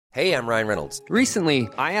Hey, I'm Ryan Reynolds. Recently,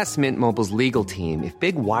 I asked Mint Mobile's legal team if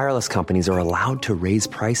big wireless companies are allowed to raise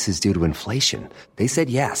prices due to inflation. They said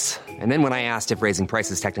yes. And then when I asked if raising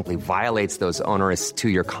prices technically violates those onerous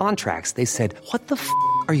two-year contracts, they said, "What the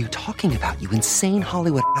are you talking about, you insane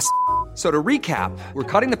Hollywood ass?" So to recap, we're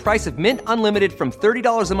cutting the price of Mint Unlimited from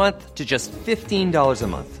 $30 a month to just $15 a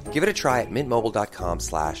month. Give it a try at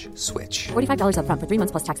mintmobile.com/switch. $45 up front for 3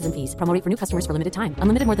 months plus taxes and fees. Promo rate for new customers for limited time.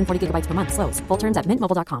 Unlimited more than 40 gigabytes per month. Slows full terms at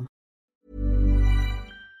mintmobile.com.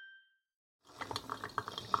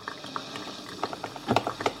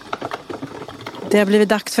 Det har blivit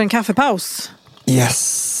dags för en kaffepaus.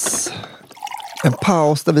 Yes. En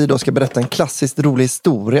paus där vi då ska berätta en klassiskt rolig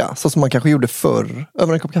historia. Så som man kanske gjorde förr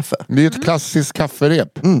över en kopp kaffe. Det är ett klassiskt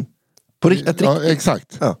kafferep. Ja,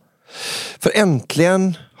 exakt. Ja. För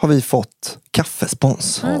äntligen har vi fått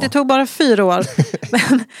kaffespons. Det tog bara 4 år.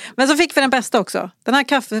 men så fick vi den bästa också. Den här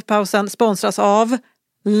kaffepausen sponsras av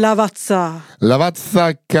Lavazza.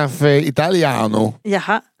 Lavazza Caffè Italiano.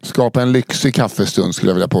 Jaha. Skapa en lyxig kaffestund skulle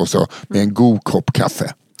jag vilja påstå. Med en god kopp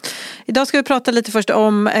kaffe. Idag ska vi prata lite först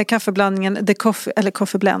om kaffeblandningen The Coffee, eller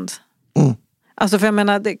Coffee Blend. Alltså för jag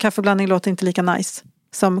menar, kaffeblandning låter inte lika nice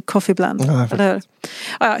som Coffee Blend. Nej, eller hur?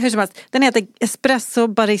 Ja, hur som helst. Den heter Espresso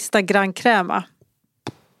Barista Gran Crema.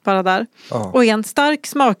 Bara där. Och är en stark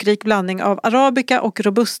smakrik blandning av arabica och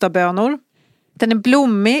robusta bönor. Den är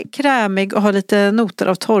blommig, krämig och har lite noter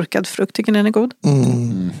av torkad frukt. Tycker ni den är god?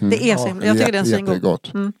 Det är så himla. Jag tycker den är så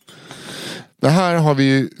gott. Det här har vi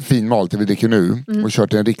ju finmalt det vi dricker nu och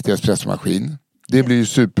kört i en riktig espressomaskin. Det blir ju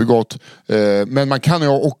supergott. Men man kan ju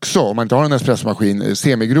också, om man inte har en espressomaskin,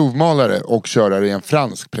 semigrovmalare och köra det i en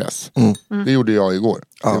fransk press. Det gjorde jag igår.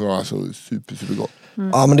 Det var alltså supergott.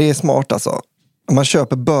 Ja, men det är smart alltså. Man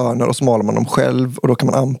köper bönor och så maler man dem själv. Och då kan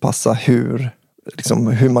man anpassa hur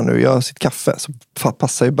man nu gör sitt kaffe. Så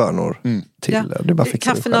passar ju bönor till. Ja. Det är bara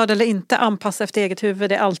fixa Kaffenörd eller inte, anpassa efter eget huvud.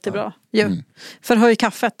 Det är alltid bra. Förhöj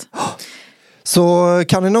kaffet. Så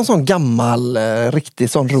kan ni någon sån gammal,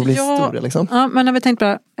 riktigt sån rolig historia liksom? Ja, men när vi tänkte på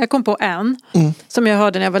det, jag kom på en som jag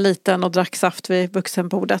hörde när jag var liten och drack saft vid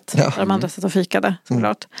vuxenbordet. Där de andra satt och fikade,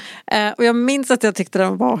 såklart. Och jag minns att jag tyckte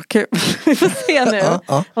den var kul. Vi får se nu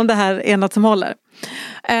om det här är något som håller.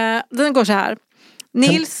 Den går så här.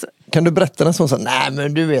 Nils... Kan du berätta den så? Nej,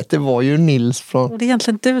 men du vet, det var ju Nils från... Det är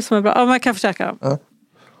egentligen du som är bra. Ja, men jag kan försöka.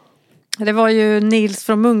 Det var ju Nils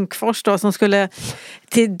från Munkfors då som skulle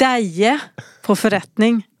till Deje på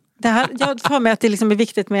förrättning. Det här, jag får med att det liksom är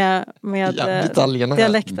viktigt med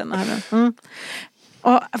dialekten.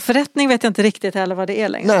 Och förrättning vet jag inte riktigt heller vad det är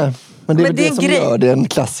längre. Nej, men det är det som gör det en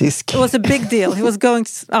klassisk. It was a big deal. He was going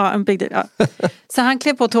en big deal. Ja. Så han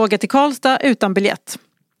klev på tåget till Karlstad utan biljett.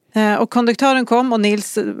 Och konduktören kom och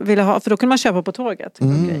Nils ville ha, för då kunde man köpa på tåget.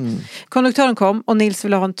 Konduktören kom och Nils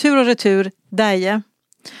ville ha en tur och retur Deje.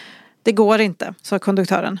 Det går inte, sa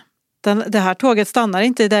konduktören. Det här tåget stannar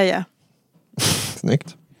inte i Deje.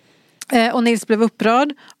 Snyggt. Och Nils blev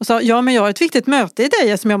upprörd och sa, ja men jag har ett viktigt möte i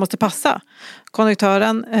Deje som jag måste passa.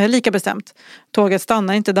 Konduktören, lika bestämt. Tåget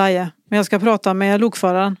stannar inte i Deje, men jag ska prata med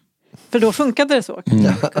lokföraren. För då funkade det så.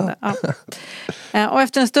 Och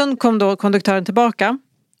efter en stund kom då konduktören tillbaka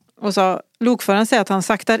och sa, lokföraren säger att han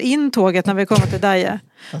saktar in tåget när vi kommer till Deje.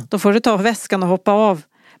 Då får du ta väskan och hoppa av.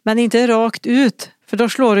 Men inte rakt ut, för då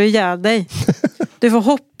slår du ihjäl dig. Du får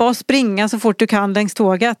hoppa och springa så fort du kan längs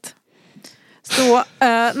tåget. Så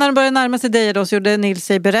när de började närma sig Deje då så gjorde Nils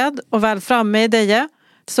sig beredd. Och väl framme i Deje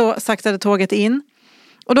så saktade tåget in.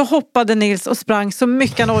 Och då hoppade Nils och sprang så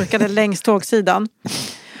mycket han orkade längs tågsidan.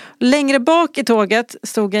 Längre bak i tåget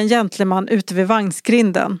stod en gentleman ute vid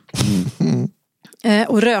vagnsgrinden.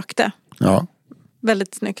 Och rökte. Ja.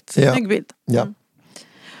 Väldigt snyggt. Snygg bild. Ja.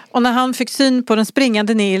 Och när han fick syn på den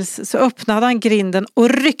springande Nils så öppnade han grinden och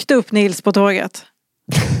ryckte upp Nils på tåget.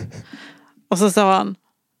 Och så sa han,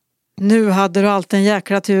 nu hade du alltid en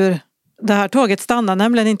jäkla tur. Det här tåget stannar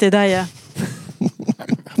nämligen inte i Deje.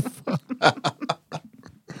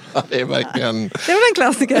 Det är verkligen... Det var en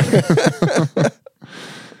klassiker.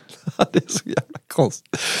 Det är så jävla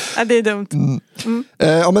konstigt. Ja, det är dumt.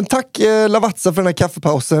 Ja, men tack Lavazza för den här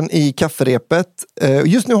kaffepausen i kafferepet.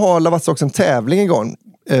 Just nu har Lavazza också en tävling igång.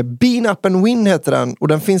 Bean Up and Win heter den och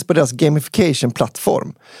den finns på deras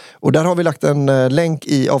gamification-plattform. Och där har vi lagt en länk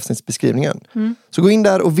i avsnittsbeskrivningen. Så gå in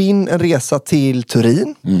där och vinn en resa till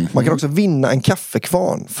Turin. Man kan också vinna en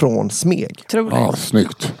kaffekvarn från Smeg. Ja,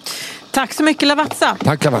 snyggt. Tack så mycket Lavazza.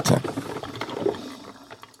 Tack Lavazza.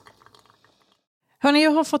 Hörrni,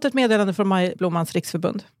 jag har fått ett meddelande från Majblommans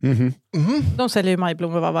riksförbund. De säljer ju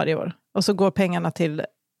majblommor varje år. Och så går pengarna till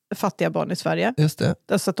fattiga barn i Sverige. Just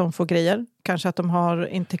det. Så att de får grejer. Kanske att de har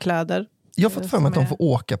inte kläder. Jag har fått för mig att de får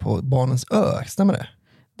åka på barnens ö. Stämmer det?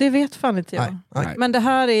 Det vet fan inte jag. Nej. Men det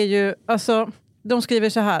här är ju, alltså, de skriver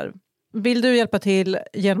så här. Vill du hjälpa till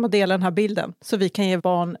genom att dela den här bilden så vi kan ge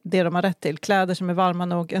barn det de har rätt till? Kläder som är varma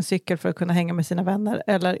nog, en cykel för att kunna hänga med sina vänner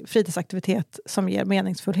eller fritidsaktivitet som ger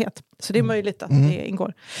meningsfullhet. Så det är möjligt att det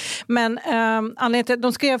ingår. Men anledningen till,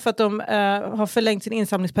 de skrev för att de har förlängt sin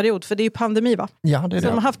insamlingsperiod, för det är ju pandemi, va? Ja, det är så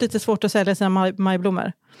det. de har haft lite svårt att sälja sina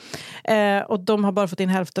majblommor. Och de har bara fått in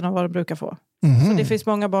hälften av vad de brukar få. Så det finns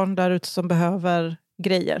många barn där ute som behöver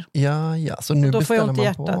grejer. Ja. Så nu då får jag beställer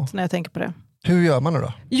ont i man hjärtat på. när jag tänker på det. Hur gör man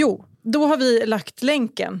då? Jo, då har vi lagt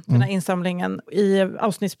länken till den här insamlingen i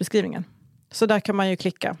avsnittsbeskrivningen. Så där kan man ju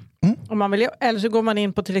klicka. Om man vill. Eller så går man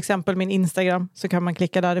in på till exempel min Instagram, så kan man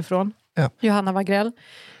klicka därifrån. Ja. Johanna Wagrell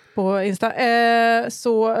på Insta.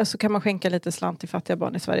 Så kan man skänka lite slant till fattiga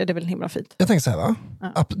barn i Sverige. Det är väl himla fint. Jag tänker så här, va?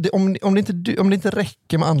 Om det inte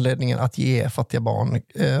räcker med anledningen att ge fattiga barn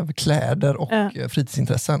kläder och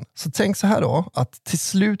fritidsintressen, så tänk så här då, att till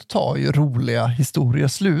slut tar ju roliga historier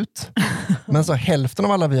slut. Men så hälften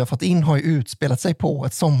av alla vi har fått in har ju utspelat sig på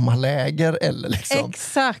ett sommarläger eller liksom.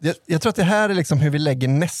 Exakt. Jag tror att det här är liksom hur vi lägger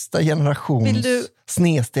nästa generations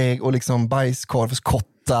snedsteg och liksom bajskorvskottar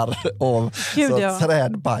av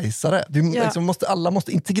trädbajsare. Alla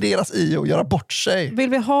måste integreras i och göra bort sig. Vill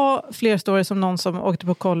vi ha fler stories som någon som åkte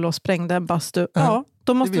på kollo och sprängde en bastu? Ja,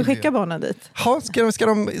 då måste vi skicka barnen dit.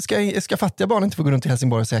 Ska fattiga barn inte få gå runt i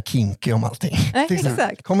Helsingborg och säga kinky om allting? Nej,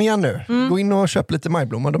 exakt. Kom igen nu. Gå in och köp lite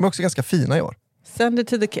majblommor. De är också ganska fina i år. Send it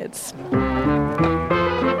to the kids.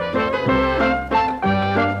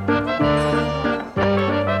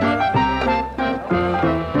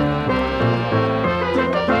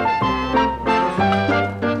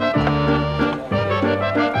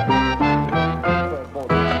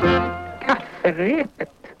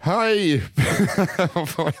 Hej! Vad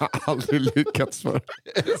har jag aldrig lyckats för.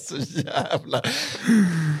 Så jävla...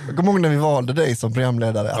 Jag kommer ihåg när vi valde dig som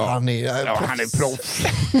programledare. Ja. Han är proffs.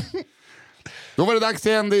 Då var det dags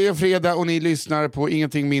igen, det är fredag och ni lyssnar på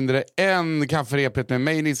ingenting mindre än Kafferepet med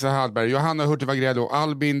mig, Nisse Hallberg, Johanna Hurtig Wagrell och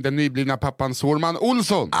Albin, den nyblivna pappan Sårman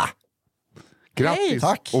Olsson. Grattis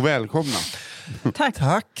och välkomna.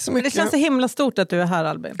 Tack så mycket. Det känns så himla stort att du är här,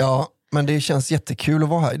 Albin. Ja, men det känns jättekul att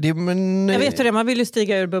vara här. Jag vet ju det, man vill ju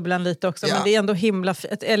stiga ur bubblan lite också, men det är ändå himla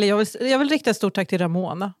eller jag vill rikta ett stort tack till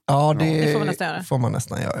Ramona. Ja, det får man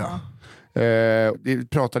nästan göra. Det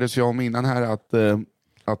pratades ju om innan här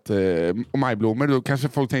att om majblommor, då kanske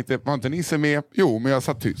folk tänkte, var inte Nisse med? Jo, men jag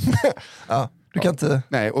satt tyst. Du kan inte...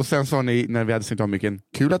 Nej, och sen sa ni när vi hade stängt av micken,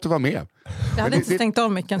 kul att du var med. Jag hade inte stängt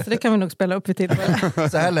av micken, så det kan vi nog spela upp vid tillfälle.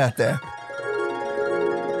 Så här lät det.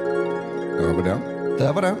 Där var den.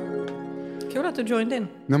 Där var den. Kul att du joined in.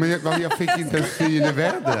 Nej, men jag fick inte en syn i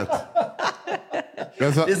vädret.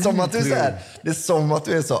 Sa, det är som att du är så här. Det är som att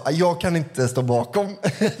du är så. Jag kan inte stå bakom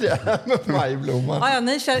det här med majblomman. Ja,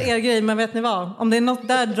 ni kör er grej, men vet ni vad? Om det är något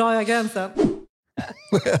där drar jag gränsen.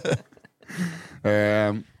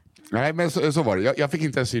 Nej, men så var det. Jag fick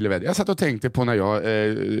inte en syl i vädret. Jag satt och tänkte på när jag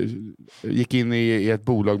gick in i ett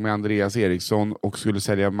bolag med Andreas Eriksson och skulle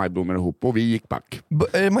sälja majblommor ihop, och vi gick back.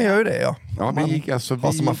 Man gör ju det, ja. Ja, vi gick alltså,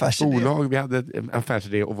 vi som bolag, vi hade en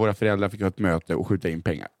affärsidé och våra föräldrar fick ha ett möte och skjuta in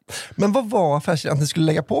pengar. Men vad var affärsidén? Att ni skulle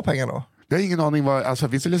lägga på pengar då? Jag har ingen aning alltså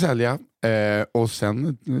vi skulle sälja och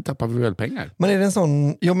sen tappade vi väl pengar. Men är det en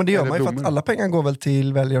sån, jo men det gör man ju för blommor. att alla pengar går väl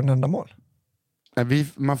till välgörande ändamål.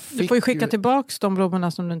 Du får ju skicka tillbaka de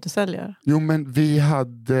blommorna som du inte säljer. Jo, men vi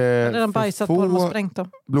hade redan bajsat på dem och sprängt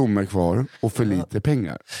dem. Blommor kvar och för lite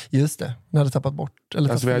pengar. Just det, ni hade tappat bort.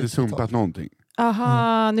 Eller alltså vi hade sumpat någonting.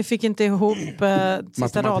 Aha, ni fick inte ihop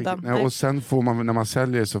sista raden. Och sen får man, när man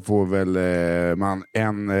säljer så får väl man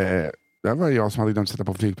en... det var jag som hade glömt sätta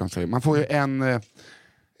på flygplan. Man får ju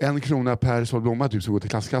en krona per såld blomma typ, som går till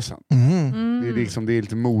klasskassan. Det är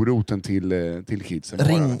lite moroten till kidsen.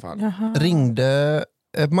 Ringde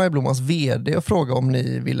Majblommans vd och frågade om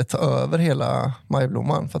ni ville ta över hela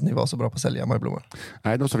Majblomman för att ni var så bra på att sälja majblommor.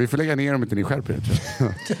 Nej, de sa vi får lägga ner om inte ni skärper det.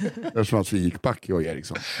 Eftersom att vi gick back, jag och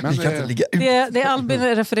Eriksson. Men, vi kan inte ligga ut. Det Albin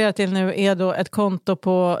refererar till nu är då ett konto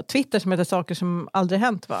på Twitter som heter Saker som aldrig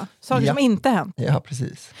hänt, va? Saker som inte hänt. Ja,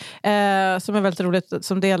 precis. Som är väldigt roligt,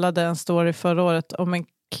 som delade en story förra året om en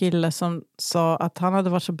kille som sa att han hade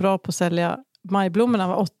varit så bra på att sälja majblommorna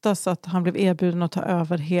var 8 så att han blev erbjuden att ta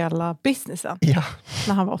över hela businessen. Ja.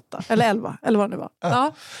 När han var 8, eller 11, eller vad det nu var.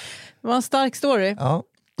 Ja. Det var en stark story. Ja.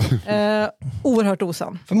 Oerhört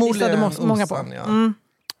osann. Förmodligen många osann, på. ja.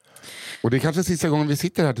 Och det är kanske sista gången vi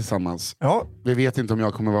sitter här tillsammans. Ja. Vi vet inte om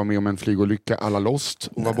jag kommer vara med om en flygolycka alla Lost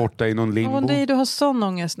och vara borta i någon limbo. Nej, du har sån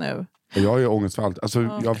ångest nu. Jag har ju ångest för allt.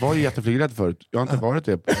 Alltså, jag var ju jätteflygrädd förut. Jag har inte varit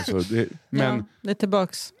det. Alltså, men det är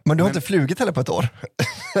tillbaks. Men du har inte flugit heller på ett år?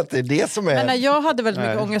 Att det är det som är... Men när jag hade väldigt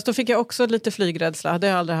mycket ångest, då fick jag också lite flygrädsla. Det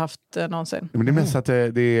har jag aldrig haft någonsin. men det är mest att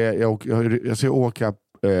jag ska åka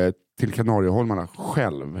till Kanarieholmarna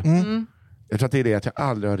själv. Jag tror att det är det att jag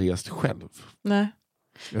aldrig har rest själv. Nej.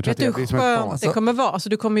 Jag tror Vet du hur det är som ett barn. skönt det kommer vara? Alltså,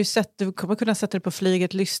 du kommer kunna sätta dig på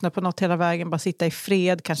flyget, lyssna på något hela vägen, bara sitta i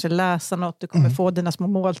fred, kanske läsa något, du kommer få dina små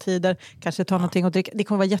måltider, kanske ta någonting och dricka. Det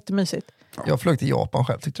kommer vara jättemysigt. Jag flög till Japan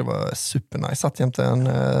själv, tyckte det var supernice. Satt jämte en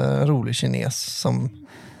rolig kines som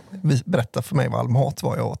berättade för mig vad all mat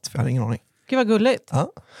var jag åt, för jag hade ingen aning. Gud vad gulligt.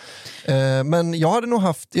 Ja. Men jag hade nog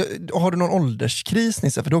haft... Har du någon ålderskris,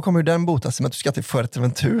 Nisse? För då kommer ju den botas med att du ska till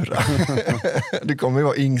Fuerteventura. Du kommer ju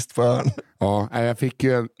vara yngst på ön. Ja, jag fick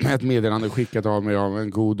ju ett meddelande skickat av mig av en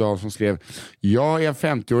god dag som skrev: jag är en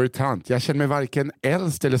 50-årig tant, jag känner mig varken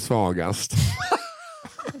äldst eller svagast.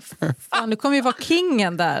 Fan, du kommer ju vara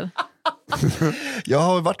kingen där. Jag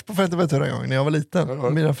har varit på Fuerteventura en gång när jag var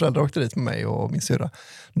liten. Mina föräldrar åkte dit med mig och min syrra.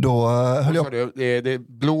 Då höll jag... Det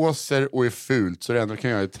blåser och är fult, så det enda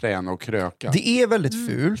kan göra är träna och kröka. Det är väldigt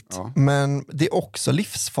fult, men det är också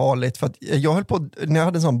livsfarligt. För att jag höll på, när jag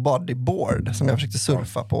hade en sån bodyboard som jag försökte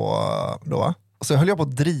surfa på då, och så höll jag på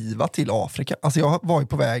att driva till Afrika. Alltså jag var ju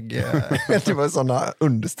på väg, det var sådana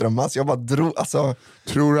underströmmar, så jag bara drog, alltså...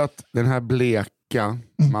 Tror du att den här bleka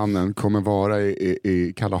mannen kommer vara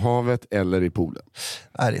i Kalla havet eller i poolen?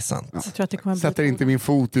 Nej, det är sant. Jag tror att det kommer Sätter inte min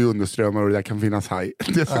fot i underströmmar och det kan finnas haj.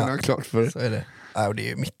 Det ska jag klart för. Så är det. Nej, och det är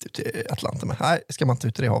ju mitt ute i Atlanten. Men nej, ska man inte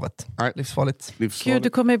ut i det havet. Nej. Livsfarligt. Gud, du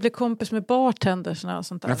kommer ju bli kompis med bartendersna och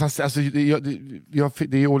sånt där. Men fast alltså, det är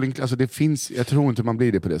all alltså, det finns, jag tror inte man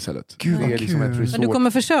blir det på det sättet. Gud, det är liksom ett resort. Men du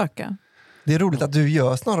kommer försöka. Det är roligt att du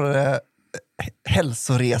gör snarare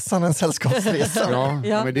hälsoresan än sällskapsresan.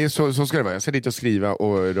 Ja, men det är så ska det vara. Jag ska dit och skriva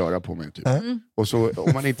och röra på mig. Typ. Och så,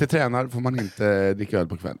 om man inte tränar får man inte dricka öl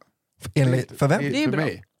på kvällen. För vem? Det är för bra.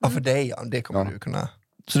 mig. Ja, för dig, ja. Det kommer du kunna...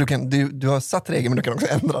 Så du har satt regeln, men du kan också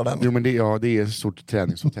ändra den. Jo, men det är ett stort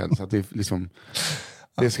träningshotell, så att det är liksom...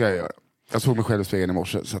 Det ska jag göra. Jag såg mig själv i spegeln i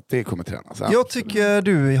morse, så att det kommer tränas. Ja. Jag tycker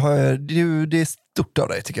det är stort av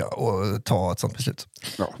dig, tycker jag, att ta ett sånt beslut.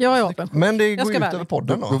 Ja. Jag är öppen. Men det Jag går ska ut vara över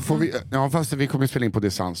podden då. Då får vi, fast vi kommer spela in på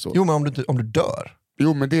distans då. Jo, men om du dör.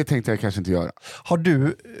 Jo, men det tänkte jag kanske inte göra. Har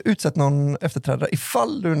du utsett någon efterträdare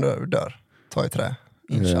ifall du dör? Ta i trä,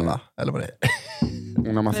 inshallah, eller vad det är.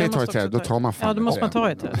 Och när man säger ta i träd, då tar man fan. Ja, då måste man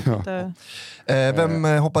ta i träd. Vem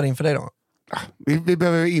hoppar in för dig då? Vi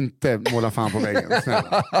behöver inte måla fan på väggen.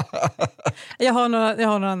 Jag har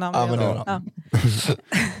några namn. Ja, men det är bra.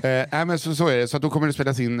 Men så är det. Så då kommer det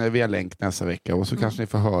spelas in via länk nästa vecka. Och så kanske ni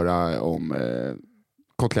får höra om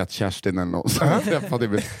Kotlett-Kerstin eller något. Så jag träffade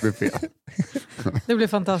med fel. Det blir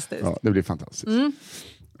fantastiskt. Ja, det blir fantastiskt.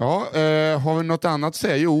 Ja, har vi något annat att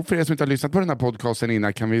säga? Jo, för er som inte har lyssnat på den här podcasten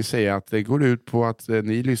innan kan vi säga att det går ut på att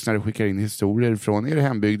ni lyssnare skickar in historier från er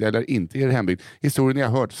hembygd eller inte er hembygd. Historier ni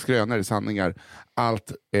har hört, skrönor, sanningar,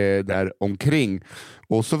 allt där omkring.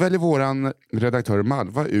 Och så väljer våran redaktör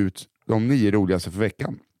Malva ut de 9 roligaste för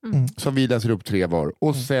veckan. Så vi läser upp 3 var.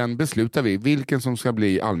 Och sen beslutar vi vilken som ska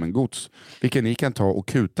bli allmängods. Vilken ni kan ta och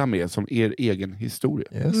kuta med som er egen historia.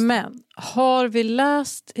 Yes. Men har vi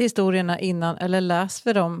läst historierna innan eller läst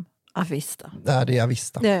för dem Avista? Nej, det är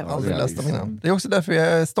Avista. Det är Jag har aldrig Avista. läst dem innan. Det är också därför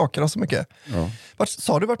jag stakar oss så mycket. Ja.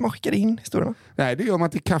 Sa du vart man skickar in historierna? Nej, det gör man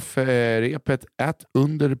till kafferepet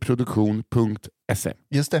 @underproduktion.se.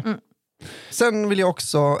 Just det. Sen vill jag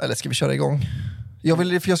också, eller ska vi köra igång? Jag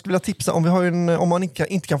skulle vilja tipsa om vi har om man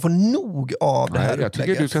inte kan få nog av det här Jag tycker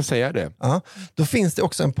upplägget. du ska säga det. Ja, då finns det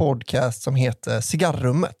också en podcast som heter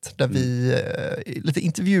Cigarrummet där vi lite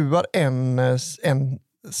intervjuar en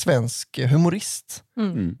svensk humorist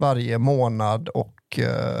varje månad och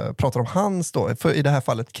pratar om hans då, för i det här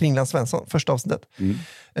fallet Kringland Svensson, första avsnittet.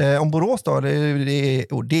 Om Borås då, det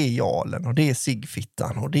är Jarlen och det är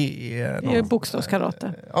Sigfittan och det är... Det är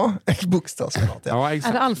bokstavskarate. Ja, bokstavskarate. Ja, Är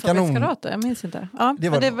exakt. det alfabetskarate? Jag minns inte. Ja, Det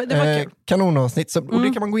var, det var kul. Kanonavsnitt. Och det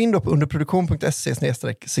kan man gå in då på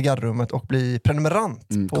underproduktion.se/cigarrummet och bli prenumerant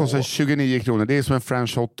på... Kostar 29 kronor. Det är som en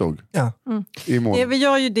French hotdog Ja. i månaden. Vi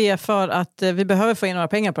gör ju det för att vi behöver få in några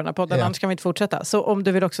pengar på den här podden, Ja. annars kan vi inte fortsätta. Så om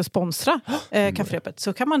du vill också sponsra kafferepet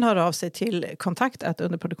så kan man höra av sig till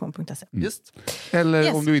kontakt@underproduktion.se. Just. Eller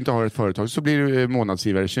Yes. om du inte har ett företag så blir du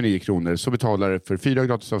månadsgivare 29 kronor. Så betalar du för 4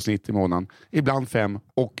 gratisavsnitt i månaden. Ibland 5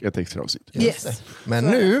 och ett extra avsnitt. Just Yes. det. Men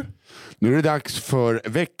nu... Nu är det dags för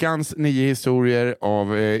veckans 9 historier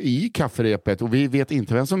i kafferepet. Och vi vet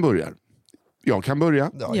inte vem som börjar. Jag kan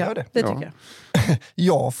börja. Ja, gör det. Det tycker jag.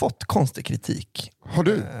 Jag har fått konstig kritik Har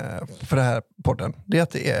du? för det här podden. Det är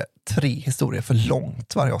att det är 3 historier för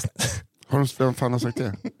långt varje avsnitt. Vem fan har sagt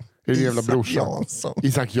det? Är det jävla brorsan? Jansson.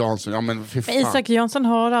 Isak Jansson, ja men fy fan. Isak Jansson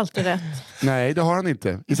har alltid rätt. Nej, det har han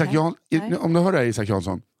inte. Isak Nej. Om du hör det här, Isak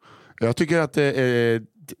Jansson. Jag tycker att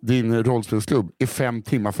din rollspelsklubb är 5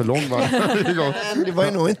 timmar för lång varje gång. Det var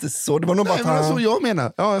ju nog inte så. Det var nog bara Nej, men så jag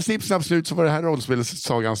menar. Ja, snipp, snapp, slut så var det här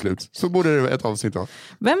rollspelssagan slut. Så borde det ett avsnitt av.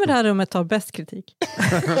 Vem i det här rummet tar bäst kritik?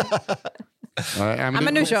 Nej,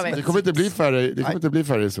 men nu kör vi. Det kommer inte bli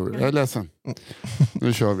färre historier. Jag är ledsen.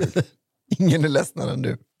 Nu kör vi. Ingen är ledsnare än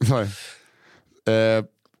du. Nej.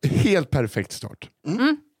 Helt perfekt start.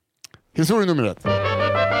 Historia nummer 1.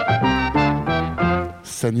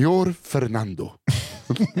 Señor Fernando.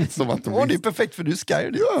 Som att de Det är perfekt för du ska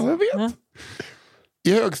ju det. Ja, jag vet.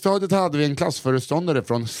 I högstadiet hade vi en klassföreståndare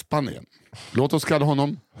från Spanien. Låt oss kalla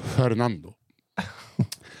honom Fernando.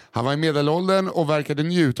 Han var i medelåldern och verkade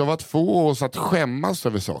njuta av att få oss att skämmas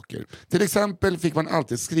över saker. Till exempel fick man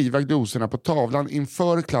alltid skriva glosorna på tavlan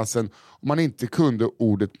inför klassen om man inte kunde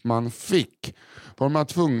ordet man fick. Var man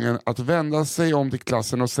tvungen att vända sig om till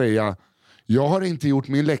klassen och säga: jag har inte gjort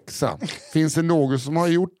min läxa. Finns det någon som har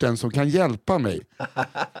gjort den som kan hjälpa mig?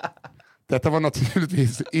 Detta var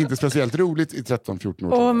naturligtvis inte speciellt roligt i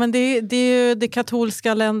 13-14 år. Men det är ju de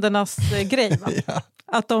katolska ländernas grej, va? Ja.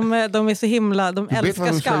 Att de är så himla, de vet vad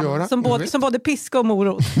älskar de ska göra. skam. Som både piska och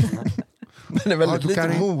morot. Men det är väldigt du kan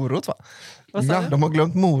lite inte- morot, va? Vad sa du? De har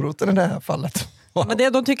glömt moroten i det här fallet.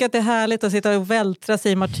 Men de tycker att det är härligt att sitta och vältra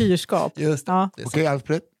sig i martyrskap. Just det. Ja. Det är så. Okej,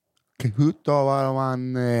 Alfred. Hur talar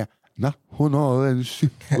man nationalen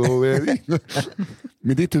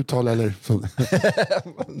med ditt uttal eller så?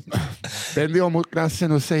 Vänd dig om mot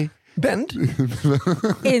klassen och säg: Bend.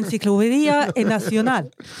 Enciclopedia nacional.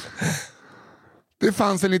 det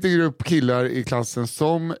fanns en liten grupp killar i klassen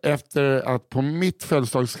som efter att på mitt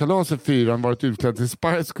födelsedagskalas i 4 varit utklädd till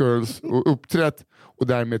Spice Girls och uppträtt och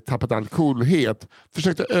därmed tappat all coolhet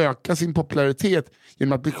försökte öka sin popularitet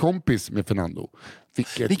genom att bli kompis med Fernando.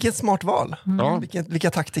 Vilket smart val. Ja.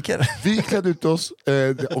 Vilka taktiker. Vi klädde ut oss.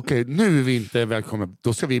 Okej, nu är vi inte välkomna.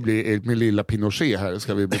 Då ska vi bli med lilla Pinochet här.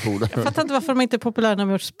 Ska vi bli coola. Jag fattar inte varför de inte är populära när de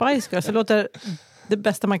har gjort Spice Girls. Det låter det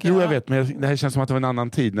bästa man kan Jo, göra. jag vet, men det här känns som att det var en annan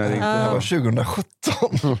tid. När det inte Det här var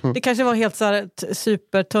 2017. Det kanske var helt så här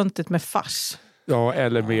supertöntigt med fars. Ja,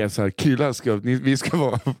 eller med så här, killar vi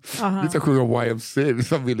ska sjunga YMCA, vi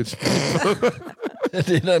ska Village. Det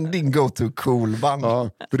är din go-to cool band. Ja,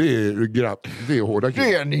 för det är hårda killar.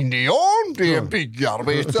 Det är en indian, det är en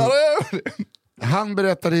byggarbetare. Han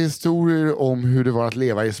berättade historier om hur det var att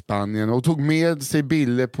leva i Spanien och tog med sig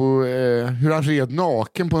bilder på hur han red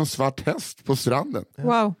naken på en svart häst på stranden.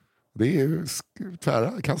 Wow. Det är ju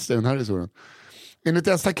tvära kast i den här historien. Enligt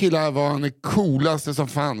dessa killar var han det coolaste som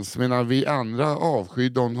fanns, medan vi andra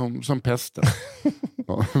avskydde honom som pesten.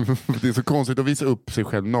 Ja, det är så konstigt att visa upp sig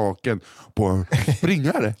själv naken på en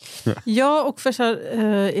springare. Jag och för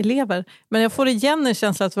elever. Men jag får igen en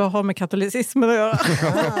känsla att vi har med katolicismen att göra.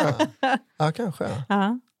 Ja, kanske.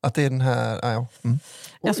 Ja. Att det är den här... Ja. Mm.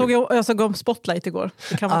 Jag såg om Spotlight igår.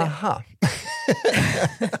 Det kan vara det. Aha.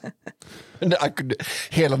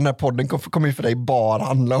 Hela den här podden kommer ju för dig bara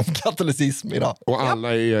handla om katolicism idag. Och alla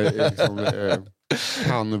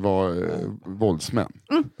kan vara våldsmän.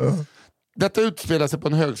 Detta utspelar sig på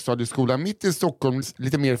en högstadieskola mitt i Stockholms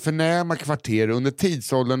lite mer förnäma kvarter under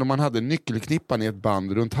tidsåldern då man hade nyckelknippan i ett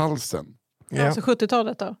band runt halsen. Ja. Alltså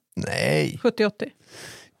 70-talet då? Nej. 70-80?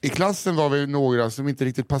 I klassen var vi några som inte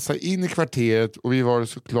riktigt passade in i kvarteret och vi var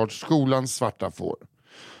såklart skolans svarta får.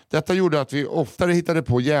 Detta gjorde att vi oftare hittade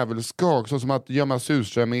på djävulskak, såsom att gömma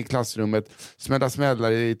surströmming i klassrummet, smälla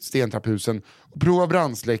smällar i stentrapphusen och prova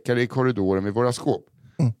brandsläckare i korridoren vid våra skåp.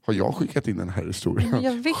 Har jag skickat in den här historien?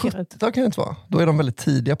 Jag vet. Det kan det inte vara. Då är de väldigt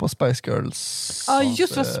tidiga på Spice Girls. Ja,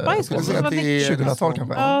 just vad Spice skulle Girls. säga Det att var det är 2000-tal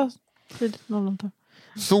kanske. Ja, tidigt 00-tal.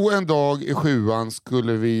 Så en dag i 7:an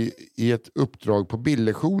skulle vi i ett uppdrag på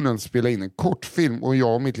bildlektionen spela in en kortfilm och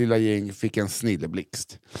jag och mitt lilla gäng fick en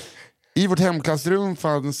snilleblixt. I vårt hemklassrum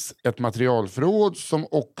fanns ett materialförråd som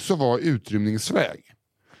också var utrymningsväg.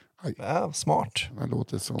 Ja, smart. Det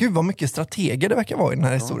låter så. Gud vad mycket strateger det verkar vara i den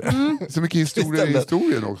här historien. Så mycket historia i Istället.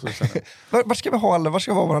 historien också. Var ska vi ha alla? Var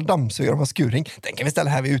ska vi ha våra dammsugare och vår skuring? Den kan vi ställa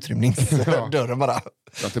här vid utrymningsdörren bara.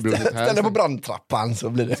 Det har inte brunnit här. Ställ den på brandtrappan så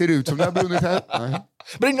blir det. Ser det ut som det har brunnit här? Nej.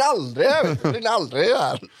 Brinner aldrig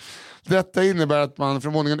här. Detta innebär att man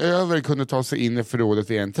från våningen över kunde ta sig in i förrådet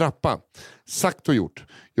via en trappa. Sagt och gjort.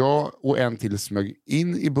 Jag och en till smög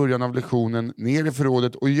in i början av lektionen, ner i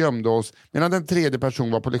förrådet och gömde oss medan den tredje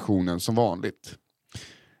person var på lektionen som vanligt.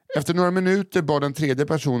 Efter några minuter bad den tredje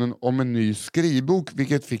personen om en ny skrivbok,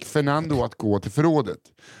 vilket fick Fernando att gå till förrådet.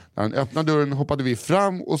 När han öppnade dörren hoppade vi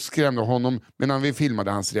fram och skrämde honom medan vi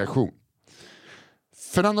filmade hans reaktion.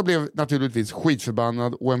 Fernando blev naturligtvis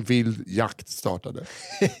skitförbannad och en vild jakt startade.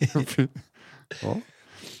 Ja.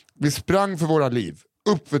 Vi sprang för våra liv,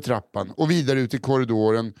 upp för trappan och vidare ut i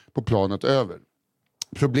korridoren på planet över.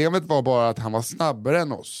 Problemet var bara att han var snabbare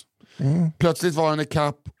än oss. Plötsligt var han i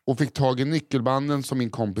kapp och fick tag i nyckelbanden som min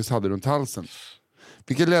kompis hade runt halsen.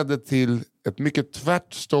 Vilket ledde till ett mycket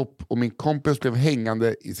tvärt stopp och min kompis blev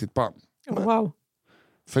hängande i sitt band. Wow.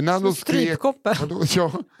 Fernando skrek, Strypkoppar.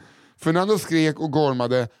 Fernando skrek och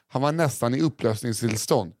gormade. Han var nästan i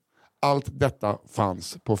upplösningstillstånd. Allt detta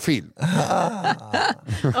fanns på film.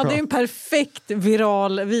 Ja, det är en perfekt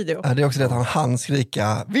viral video. Ja, det är också det att han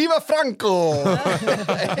skrika Viva Franco!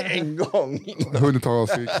 en gång. Hunnit ta av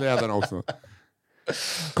sig kläderna också.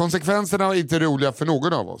 Konsekvenserna var inte roliga för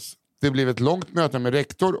någon av oss. Det blev ett långt möte med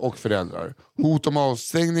rektor och föräldrar. Hot om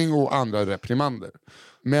avstängning och andra reprimander.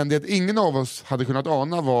 Men det ingen av oss hade kunnat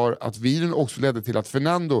ana var att videon också ledde till att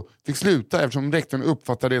Fernando fick sluta eftersom rektorn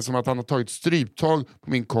uppfattade det som att han hade tagit stryptag på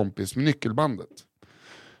min kompis med nyckelbandet.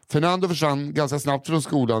 Fernando försvann ganska snabbt från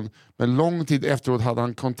skolan, men lång tid efteråt hade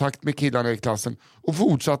han kontakt med killarna i klassen och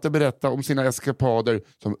fortsatte berätta om sina eskapader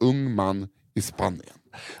som ung man i Spanien.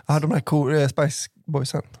 Ja, de här Spice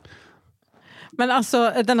Boysen. Men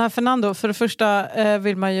alltså den här Fernando, för det första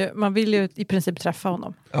man vill ju i princip träffa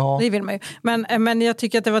honom. Ja. Det vill man ju. Men jag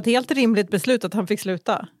tycker att det var ett helt rimligt beslut att han fick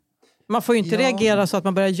sluta. Man får ju inte reagera så att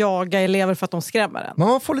man börjar jaga elever för att de skrämmer en. Men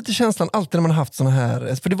man får lite känslan alltid när man har haft såna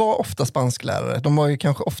här, för det var ofta spansklärare. De var ju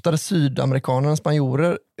kanske oftare sydamerikaner än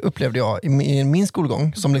spanjorer, upplevde jag i min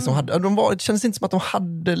skolgång. Som liksom hade, det kändes inte som att de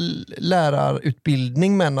hade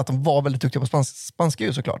lärarutbildning, men att de var väldigt duktiga på spanska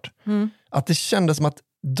ju såklart. Att det kändes som att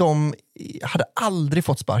de hade aldrig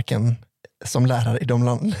fått sparken som lärare i de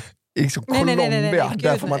land. I Colombia,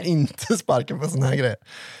 där får man inte sparken för såna här grejer.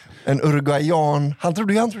 En uruguayan, han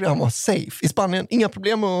trodde han var safe. I Spanien, inga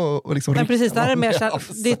problem att liksom men precis, det här är mer så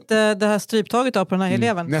här, det här stryptaget av på den här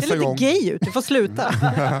eleven. Nästa det är lite gång. gay ut, du får sluta.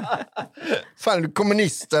 Fan, är du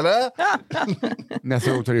kommunist eller?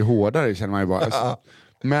 Nästa gång tar det hårdare, känner man ju bara. Alltså.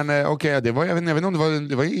 Men okej, det var, jag vet inte om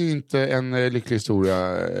det var ju inte en lycklig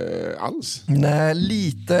historia alls. Nej,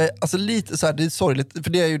 lite så här, det är sorgligt, för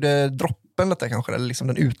det är ju det droppen detta kanske, eller liksom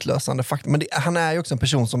den utlösande faktorn. Men han är ju också en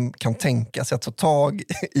person som kan tänka sig att ta tag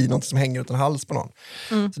i något som hänger utan hals på någon.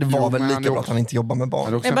 Så det var väl lika bra att han inte jobbar med barn.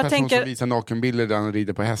 Han är också en person som visar nakenbilder där han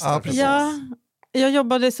rider på hästar. Ja, jag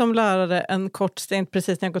jobbade som lärare en kort stund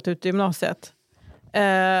precis när jag gått ut i gymnasiet.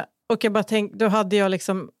 Och jag bara tänkte, då hade jag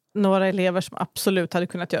liksom några elever som absolut hade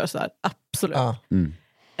kunnat göra sådär. Absolut.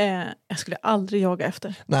 Jag skulle aldrig jaga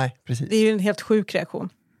efter. Nej, precis. Det är ju en helt sjuk reaktion.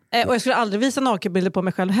 Och jag skulle aldrig visa nakenbilder på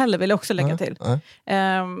mig själv heller, vill jag också lägga till.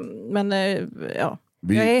 Men ja,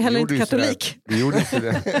 jag är heller inte katolik.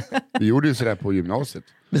 Vi gjorde ju sådär på gymnasiet.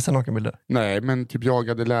 Visa nakenbilder? Nej, men typ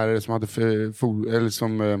jagade lärare som hade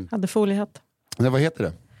hade foliehatt. Nej, vad heter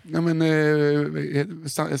det? Nej,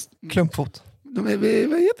 men klumpfot. Vad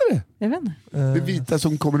heter det? Jag vet inte. Det vita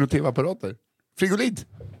som kommer och tv-apparater. Frigolit.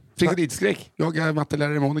 Frigolitskräck. Jag är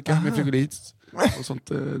mattelärare Monica med frigolit och sånt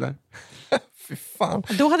där. Fy fan.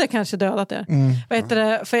 Då hade jag kanske dödat det. Vad heter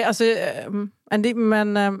det? För, alltså, det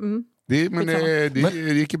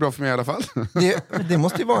gick ju bra för mig i alla fall. Det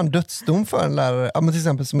måste ju vara en dödsdom för en lärare. Ja, men till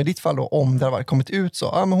exempel som i ditt fall då, om det har kommit ut så.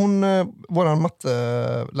 Ja, men våran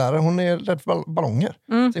mattelärare, hon är rädd för ballonger.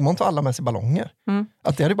 Så imorgon tar alla med sig ballonger.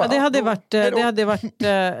 Att det hade bara, det hade varit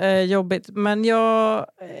jobbigt. Men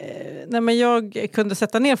jag kunde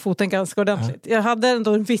sätta ner foten ganska ordentligt. Jag hade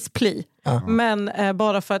ändå en viss pli. Men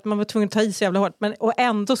bara för att man var tvungen att ta i så jävla hårt. Och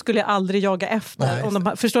ändå skulle jag aldrig jaga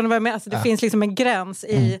efter. Förstår ni vad jag menar? Alltså, det finns liksom en gräns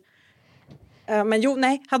i...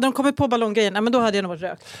 Men hade de kommit på ballonggrejen, men då hade jag nog varit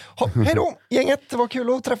rökt. Hej då, gänget, det var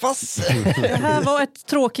kul att träffas. Det här var ett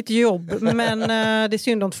tråkigt jobb, men det är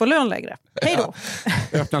synd att inte få lön längre. Hej då.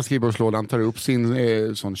 Öppnar skrivbordslådan, tar upp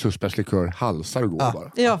sin sån körsbärslikör, halsar och går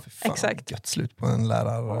bara. Ja, exakt. Gött slut på en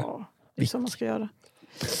lärare. Ja, det är så man ska göra.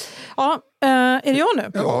 Ja, är det jag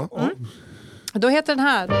nu? Ja. Då heter den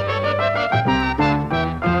här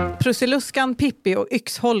Prussiluskan, Pippi och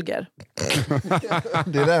Yxholger.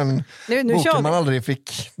 Det är den nu boken man aldrig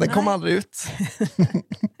fick. Den kom aldrig ut.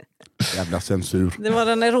 Jävla censur. Det var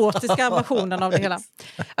den erotiska versionen av det hela.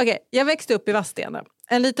 Okej, jag växte upp i Vadstena.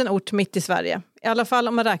 En liten ort mitt i Sverige. I alla fall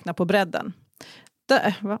om man räknar på bredden.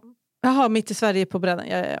 Mitt i Sverige på bredden.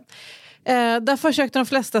 Där försökte de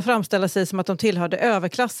flesta framställa sig som att de tillhörde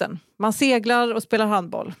överklassen. Man seglar och spelar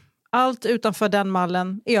handboll. Allt utanför den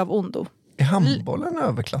mallen är av ondo. Är handboll en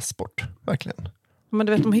överklasssport? Verkligen? Men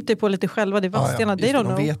du vet, de hittar ju på lite själva. Det är Vadstena. Just det,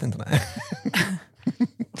 de vet inte. Nej.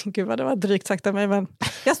 Gud vad det var drygt sagt av mig, men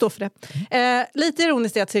jag står för det. Lite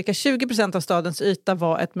ironiskt är att cirka 20% av stadens yta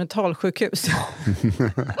var ett mentalsjukhus.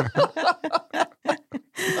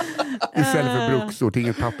 Istället för bruksort,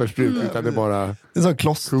 inget pappersbruk, utan det är bara... Det är en sån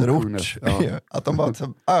klosterort. Ja. Att de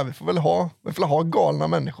bara, vi får väl ha galna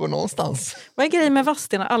människor någonstans. Vad är grejen med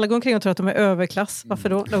Vadstena? Alla går omkring och tror att de är överklass. Varför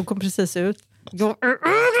då? De kom precis ut.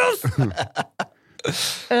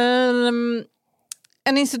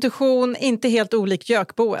 En institution inte helt olik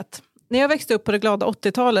Gökboet. När jag växte upp på det glada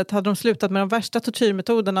 80-talet hade de slutat med de värsta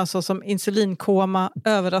tortyrmetoderna såsom insulinkoma,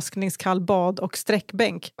 överraskningskall bad och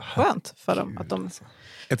sträckbänk. Skönt för dem att de...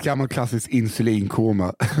 Ett gammalt klassiskt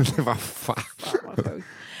insulinkoma. Det var fan.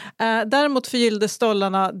 Däremot förgyllde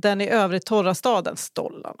stollarna den i övrigt torra staden.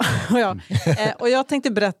 Stollarna. Och jag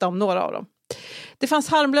tänkte berätta om några av dem. Det fanns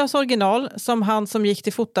harmlösa original, som han som gick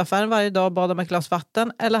till fotaffären varje dag och bad om ett glas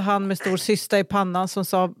vatten. Eller han med stor cysta i pannan som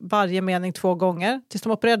sa varje mening 2 gånger tills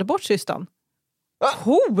de opererade bort cystan.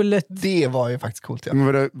 Coolt! Det var ju faktiskt coolt, ja.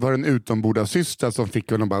 Men var det en utombordarsyster som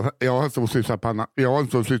fick honom bara, jag har en stor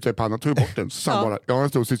cysta i pannan, tog bort den. Så bara, jag har en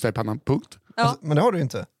stor cysta i pannan, punkt. Ja. Alltså, men det har du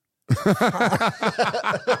inte.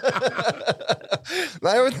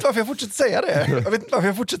 Nej, jag vet inte varför jag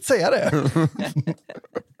fortsätter säga det.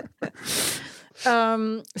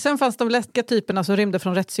 Sen fanns de läskiga typerna som rymde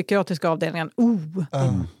från rättspsykiatriska avdelningen.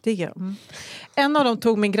 En av dem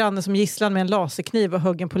tog min granne som gisslan med en laserkniv och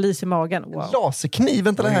högg en polis i magen. Wow. Laserkniv,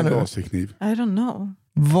 vänta det här nu. Laserkniv. I don't know.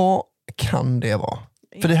 Vad kan det vara?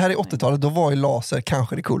 För det här är 80-talet, då var ju laser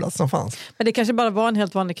kanske det coolaste som fanns. Men det kanske bara var en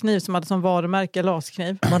helt vanlig kniv som hade som varumärke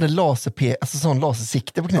laserkniv. Man hade alltså sån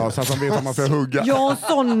lasersikte på kniven. Ja, så att de vet att man ska hugga. Ja, en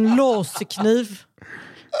sån laserkniv.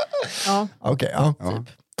 Ja. Okej, ja.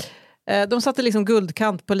 De satte liksom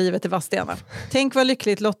guldkant på livet i Vadstena. Tänk vad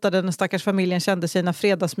lyckligt lottade den stackars familjen kände sig när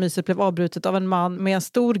fredagsmyset blev avbrutet av en man med en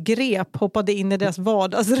stor grep hoppade in i deras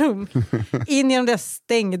vardagsrum. In genom deras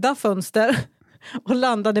stängda fönster och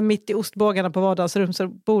landade mitt i ostbågarna på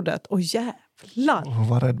vardagsrumsbordet. Och jävlar!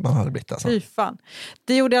 Vad rädd man hade blivit alltså. Fy fan.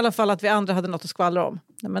 Det gjorde i alla fall att vi andra hade något att skvallra om.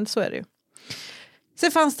 Nej, men så är det ju.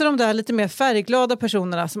 Sen fanns det de där lite mer färgglada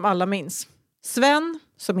personerna som alla minns. Sven,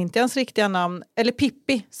 som inte är hans riktiga namn, eller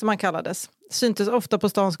Pippi som han kallades, syntes ofta på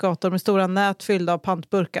stans gator med stora nät fyllda av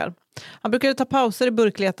pantburkar. Han brukade ta pauser i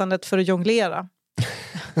burkletandet för att jonglera.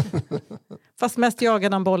 Fast mest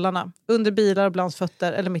jagade han bollarna, under bilar och bland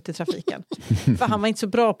fötter eller mitt i trafiken. För han var inte så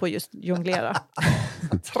bra på just jonglera.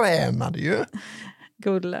 Tränade ju.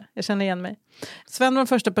 Gulle, jag känner igen mig. Sven var den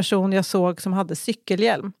första person jag såg som hade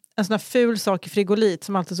cykelhjälm. En sån här ful sak i frigolit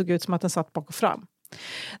som alltid såg ut som att den satt bak och fram.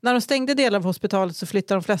 När de stängde delar av hospitalet så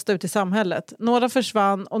flyttade de flesta ut i samhället. Några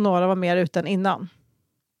försvann och några var mer ute än innan.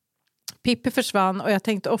 Pippi försvann och jag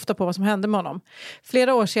tänkte ofta på vad som hände med honom.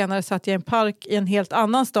 Flera år senare satt jag i en park i en helt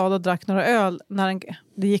annan stad och drack några öl.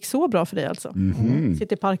 Det gick så bra för dig alltså. Mm-hmm.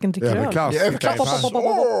 Sitter i parken och dricker öl. Det är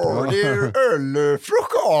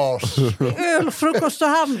ölfrukost. Ölfrukost och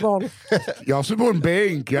handboll. Jag står på en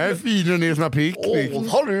bänk, jag är finare ner som en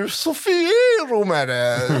picknick. Har du Sofiero med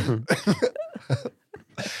det?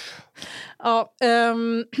 Ja,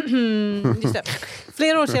 just det.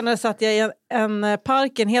 Flera år senare satt jag i en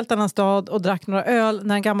park i en helt annan stad och drack några öl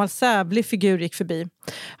när en gammal sävlig figur gick förbi.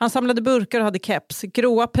 Han samlade burkar och hade keps,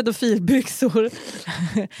 gråa pedofilbyxor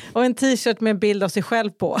och en t-shirt med en bild av sig själv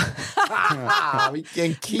på.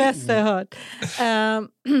 Vilken king! Bästa jag hört.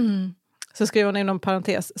 Så skrev hon inom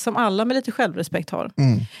parentes, som alla med lite självrespekt har.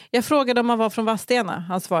 Jag frågade om han var från Vadstena.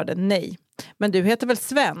 Han svarade nej. Men du heter väl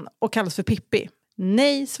Sven och kallas för Pippi?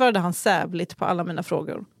 Nej, svarade han sävligt på alla mina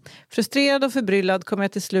frågor. Frustrerad och förbryllad kom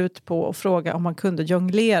jag till slut på att fråga om han kunde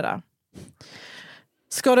jonglera.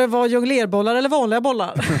 Ska det vara jonglerbollar eller vanliga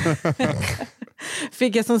bollar?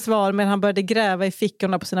 Fick jag som svar, men han började gräva i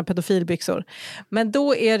fickorna på sina pedofilbyxor. Men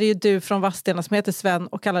då är det ju du från Vadstena som heter Sven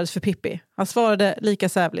och kallades för Pippi. Han svarade lika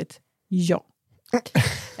sävligt, ja.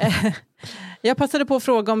 Jag passade på att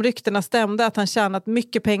fråga om ryktena stämde att han tjänat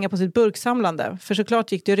mycket pengar på sitt burksamlande. För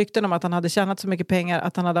såklart gick det ju rykten om att han hade tjänat så mycket pengar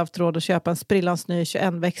att han hade haft råd att köpa en sprillans ny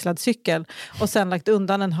 21-växlad cykel och sen lagt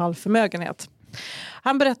undan en halv förmögenhet.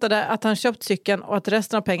 Han berättade att han köpt cykeln och att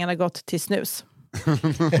resten av pengarna gått till snus.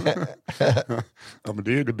 Ja, men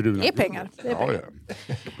det är ju det bruna. Det är pengar. Ja.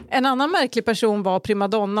 En annan märklig person var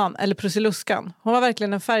primadonnan eller Prussiluskan. Hon var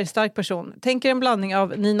verkligen en färgstark person. Tänker en blandning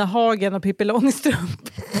av Nina Hagen och Pippi Långstrump.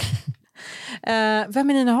 Vem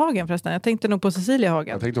är Nina Hagen förresten? Jag tänkte nog på Cecilia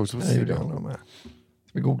Hagen. Jag tänkte också på Det är Cecilia. det med. Ska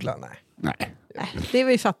vi googla? Nej. Det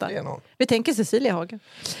vi fattar. Det är någon. Vi tänker Cecilia Hagen.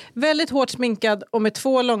 Väldigt hårt sminkad och med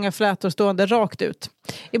 2 långa flätor stående rakt ut.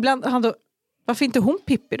 Ibland han då... Varför inte hon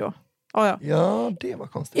Pippi då? Ja. Ja, det var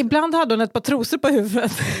konstigt. Ibland hade hon ett par trosor på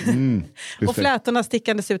huvudet. just Och det. flätorna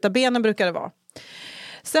stickandes ut av benen brukar det vara.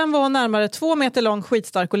 Sen var hon närmare 2 meter lång,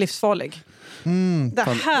 skitstark och livsfarlig. Det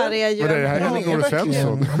här är ju... Vad är det här? Han Henrik är Olle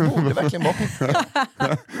Svensson. verkligen- Han borde verkligen vara Pippi.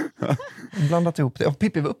 Blandat ihop det. Och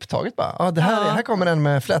Pippi var upptaget bara. Ja, det här, här kommer en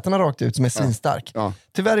med flätorna rakt ut som är svinstark. Ja.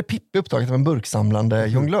 Tyvärr är Pippi upptaget av en burksamlande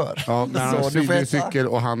jonglör. Ja, när han har Så du får äta. cykel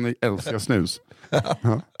och han älskar snus.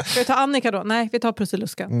 Ska vi ta Annika då? Nej, vi tar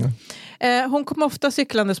Prussiluska. Hon kom ofta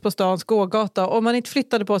cyklandes på stans gågata och om man inte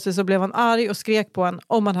flyttade på sig så blev han arg och skrek på en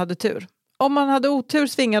om man hade tur. Om man hade otur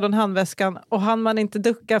svingade hon handväskan och hann man inte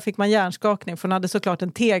ducka fick man hjärnskakning för hon hade såklart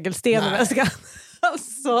en tegelsten i väskan.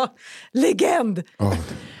 Alltså, legend!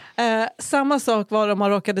 Samma sak var om man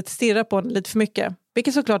råkade stirra på henne lite för mycket,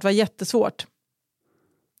 vilket såklart var jättesvårt.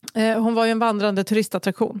 Hon var ju en vandrande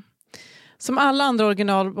turistattraktion. Som alla andra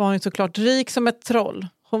original var hon såklart rik som ett troll.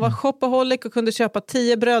 Hon var shopaholic och kunde köpa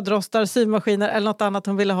 10 brödrostar, symaskiner eller något annat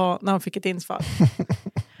hon ville ha när hon fick ett infall.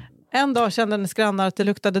 En dag kände hennes grannar att det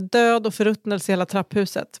luktade död och förruttnelse i hela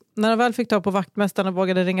trapphuset. När de väl fick ta på vaktmästaren och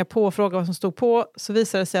vågade ringa på och fråga vad som stod på så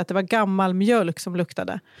visade det sig att det var gammal mjölk som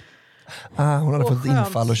luktade. Hon hade fått skönt.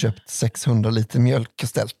 infall och köpt 600 liter mjölk och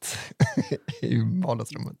ställt i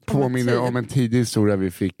vardagsrummet. Påminner om en tidig historia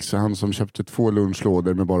vi fick. Så han som köpte 2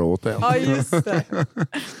 lunchlådor med bara åt en. Ja, just det.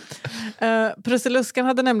 Prussiluskan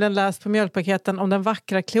hade nämligen läst på mjölkpaketen om den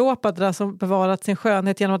vackra Kleopatra som bevarat sin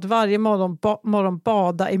skönhet genom att varje morgon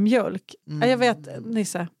bada i mjölk. Ja, jag vet,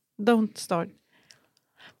 Nisse. Don't start.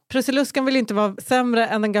 Prussiluskan vill inte vara sämre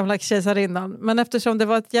än den gamla kejsarinnan. Men eftersom det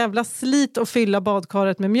var ett jävla slit att fylla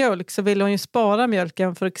badkaret med mjölk så ville hon ju spara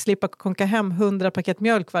mjölken för att slippa konka hem 100 paket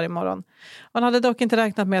mjölk varje morgon. Hon hade dock inte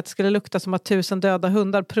räknat med att det skulle lukta som att 1000 döda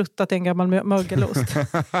hundar pruttat i en gammal mögelost.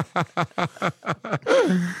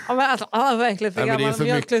 Ja, men alltså, verkligen för Nej, men det är gammal så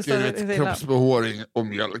mjölklust. mycket kroppsbehåring och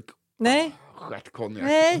mjölk. Nej. Stjärtkonjak.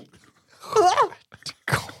 Nej.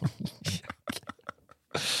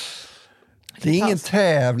 Det är ingen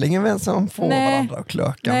tävling i vem som får Nej. varandra att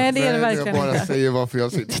klöka. Nej, det är det Nej, verkligen jag bara inte. säger varför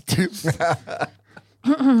jag sitter tyst.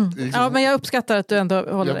 Ja, men jag uppskattar att du ändå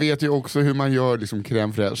håller Jag dig. vet ju också hur man gör liksom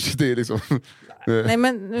crème fraîche. Det är liksom... Nej,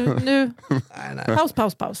 men nu...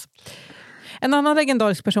 Paus. En annan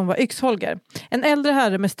legendarisk person var Yxholger. En äldre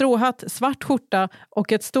herre med stråhatt, svart skjorta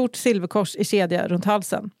och ett stort silverkors i kedja runt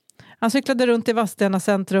halsen. Han cyklade runt i Vadstena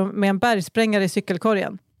centrum med en bergsprängare i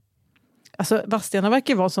cykelkorgen. Alltså, Vadstena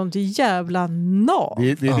verkar vara sånt jävla nav.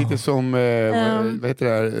 Det är lite som, vad heter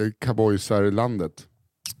det här, cowboysarlandet.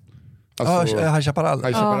 Alltså, High Chaparral.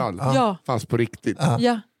 High Chaparral. Ja. Fast på riktigt.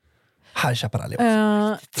 Ja. High Chaparral.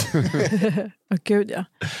 Gud, ja.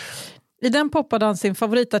 I den poppade han sin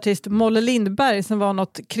favoritartist Molle Lindberg som var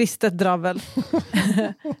något kristet dravel.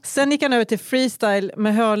 Sen gick han över till freestyle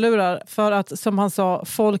med hörlurar för att, som han sa,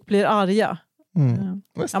 folk blir arga.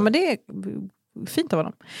 Ja, men det är fint av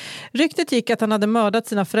honom. Ryktet gick att han hade mördat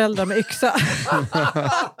sina föräldrar med yxa.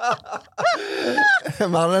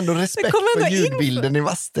 Man har ändå respekt kommer för ändå in ljudbilden i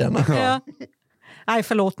Vadstena. Ja. Nej,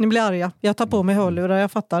 förlåt, ni blir arga. Jag tar på mig hörlurar,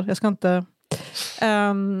 jag fattar. Jag ska inte...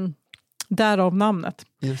 Därav namnet.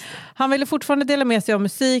 Just det. Han ville fortfarande dela med sig av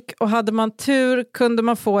musik och hade man tur kunde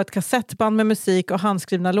man få ett kassettband med musik och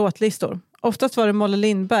handskrivna låtlistor. Oftast var det Molle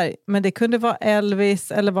Lindberg, men det kunde vara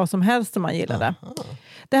Elvis eller vad som helst som man gillade.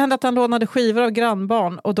 Det hände att han lånade skivor av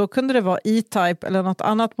grannbarn och då kunde det vara E-Type eller något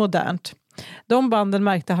annat modernt. De banden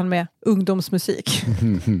märkte han med ungdomsmusik.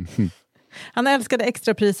 Han älskade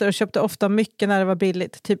extrapriser och köpte ofta mycket när det var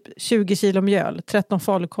billigt. Typ 20 kilo mjöl, 13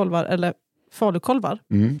 falukolvar eller falukolvar.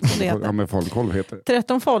 Det heter. Ja, men falukolv heter det.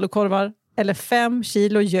 13 falukorvar eller 5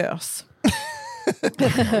 kilo gös.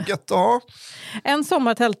 Gött att ha. En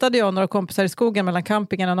sommar tältade jag och några kompisar i skogen mellan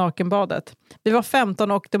campingen och nakenbadet. Vi var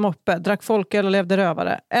 15 och åkte moppe, drack folköl och levde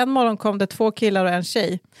rövare. En morgon kom det 2 killar och en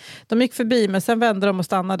tjej. De gick förbi men sen vände de och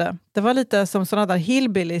stannade. Det var lite som sådana där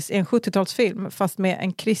hillbillies i en 70-talsfilm fast med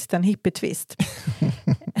en kristen hippie-twist.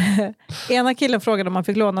 Ena killen frågade om han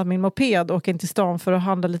fick låna min moped och åka in till stan för att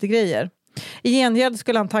handla lite grejer. I gengäld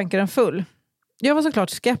skulle han tanka den full. Jag var såklart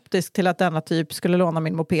skeptisk till att denna typ skulle låna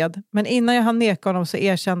min moped. Men innan jag hann neka honom så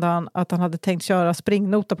erkände han att han hade tänkt köra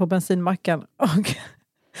springnota på bensinmacken. Och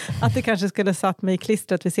att det kanske skulle satt mig i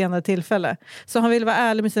klistret vid senare tillfälle. Så han ville vara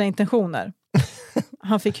ärlig med sina intentioner.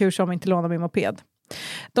 Han fick hur som inte låna min moped.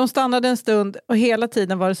 De stannade en stund och hela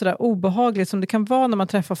tiden var det sådär obehagligt som det kan vara när man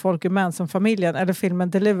träffar folk ur Manson-familjen eller filmen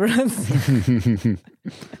Deliverance.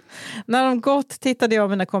 När de gått tittade jag och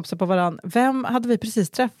mina kompisar på varann. Vem hade vi precis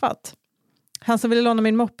träffat? Han som ville låna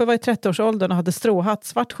min moppe var i 30-årsåldern och hade stråhatt,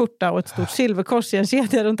 svart skjorta och ett stort silverkors i en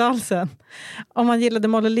kedja runt halsen. Om han gillade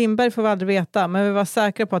Molle Lindberg får vi aldrig veta, men vi var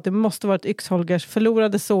säkra på att det måste varit Yxholgers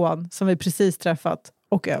förlorade son som vi precis träffat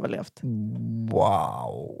och överlevt.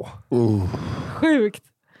 Wow. Sjukt.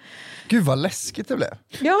 Gud vad läskigt det blev.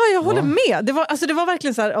 Ja, jag håller med. Det var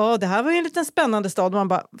verkligen så här, det här var ju en liten spännande stad. Man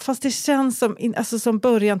bara, fast det känns som, som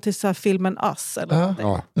början till så här filmen Us. Eller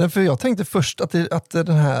Nej, för jag tänkte först att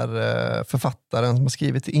den här författaren som har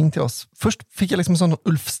skrivit in till oss, först fick jag liksom en sån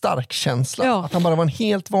Ulf Stark-känsla. Ja. Att han bara var en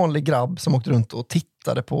helt vanlig grabb som åkte runt och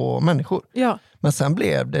tittade på människor. Ja. Men sen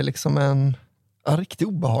blev det liksom en riktigt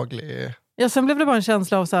obehaglig... Ja, sen blev det bara en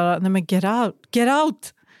känsla av så här, nej men get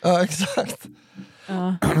out. Ja, exakt.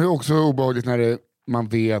 Det är också obehagligt när man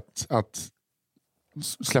vet att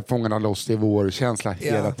släpp fångarna loss, det är vår känsla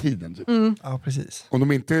hela tiden. Typ. Ja, precis. Om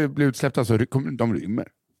de inte blir utsläppta så de rymmer.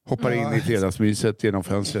 Hoppar in i fredagsmyset genom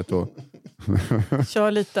fönstret och...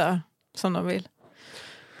 Kör lite som de vill.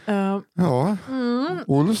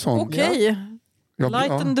 Olsson. Okej.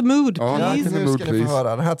 Lighten the mood, please. Nu ska ni få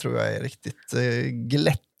höra. Det här tror jag är riktigt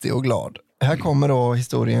glättig och glad. Här kommer då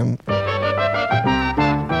historien.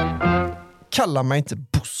 Kalla mig inte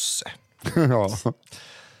Bosse. Ja.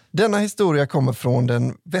 Denna historia kommer från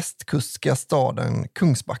den västkustska staden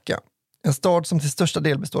Kungsbacka. En stad som till största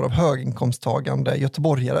del består av höginkomsttagande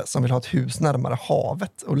göteborgare som vill ha ett hus närmare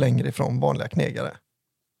havet och längre ifrån vanliga knegare.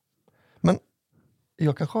 Men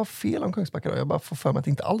jag kanske har fel om Kungsbacka då. Jag bara får för mig att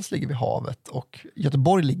det inte alls ligger vid havet. Och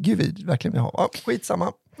Göteborg ligger ju verkligen vid havet. Ja,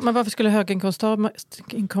 skitsamma. Men varför skulle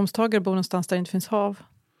höginkomsttagare bo någonstans där det inte finns hav?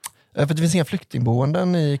 För det finns inga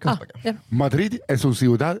flyktingboenden i Kungsbacka. Ja. Madrid är en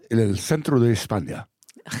ciudad el centro de España.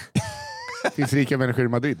 Finns rika människor i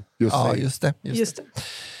Madrid. Just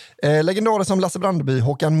det. Legendarer som Lasse Brandeby,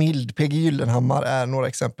 Håkan Mild, P.G. Gyllenhammar är några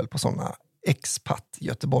exempel på sådana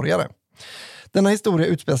expat-göteborgare. Denna historia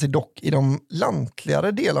utspelar sig dock i de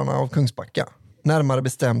lantligare delarna av Kungsbacka, närmare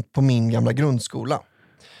bestämt på min gamla grundskola,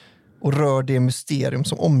 och rör det mysterium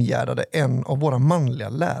som omgärdade en av våra manliga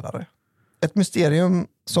lärare. Ett mysterium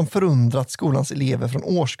som förundrat skolans elever från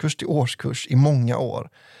årskurs till årskurs i många år.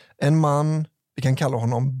 En man, vi kan kalla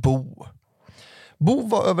honom Bo. Bo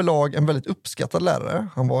var överlag en väldigt uppskattad lärare.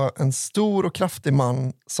 Han var en stor och kraftig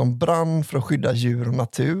man som brann för att skydda djur och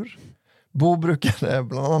natur. Bo brukade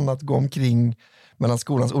bland annat gå omkring mellan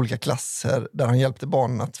skolans olika klasser där han hjälpte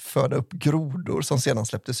barnen att föda upp grodor som sedan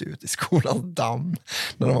släpptes ut i skolans damm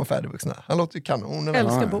när de var färdigvuxna. Han låter ju kanon. Eller?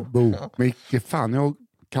 Älskar Bo. Ja. Mycket fan jag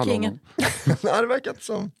kallar honom. Nej, det verkar inte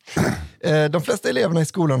som. De flesta eleverna i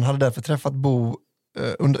skolan hade därför träffat Bo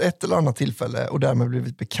under ett eller annat tillfälle och därmed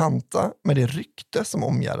blivit bekanta med det rykte som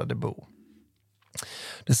omgärdade Bo.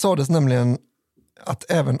 Det sades nämligen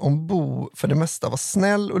att även om Bo för det mesta var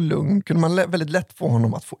snäll och lugn kunde man väldigt lätt få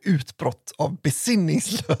honom att få utbrott av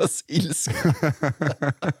besinningslös ilska.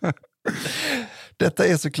 Detta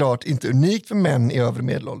är såklart inte unikt för män i övre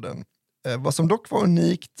medelåldern. Vad som dock var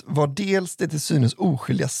unikt var dels det till synes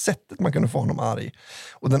oskyldiga sättet man kunde få honom arg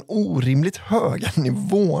och den orimligt höga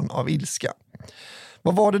nivån av ilska.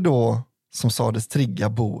 Vad var det då som sades trigga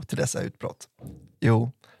Bo till dessa utbrott?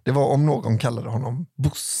 Jo, det var om någon kallade honom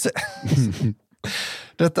Bosse.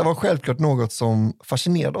 Detta var självklart något som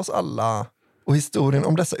fascinerade oss alla och historien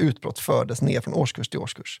om dessa utbrott fördes ner från årskurs till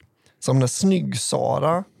årskurs. Som när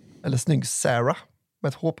Snygg-Sara, eller Snygg-Sarah, med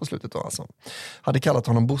ett H på slutet då alltså, hade kallat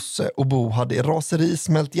honom Bosse och Bo hade i raseri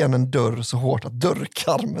smält igen en dörr så hårt att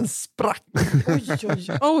dörrkarmen sprack.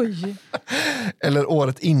 Oj. Eller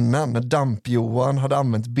året innan när Damp-Johan hade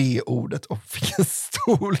använt B-ordet och fick en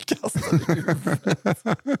stol kastad i huvudet.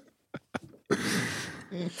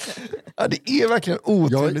 Ja, det är verkligen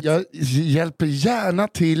otroligt. Jag hjälper gärna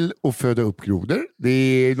till att föda upp grodor. Det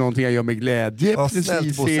är någonting jag gör med glädje. Ja, precis.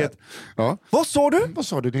 snällt, Bosse. Ja. Vad sa du? Vad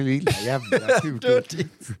sa du, din lilla jävla kuk?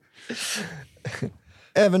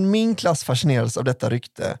 Även min klass fascinerades av detta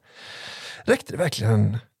rykte. Räckte det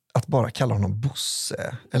verkligen att bara kalla honom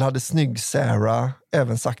Bosse? Eller hade Snygg-Sarah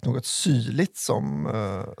även sagt något syrligt som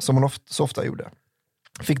hon så ofta gjorde?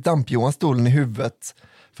 Fick Damp-Johan stolen i huvudet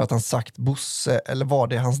för att han sagt Bosse, eller var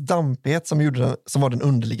det hans dampighet som var den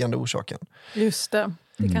underliggande orsaken? Just det.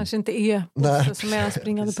 Det kanske inte är Bosse som är den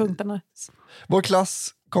springande punkterna. Vår klass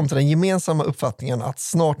kom till den gemensamma uppfattningen att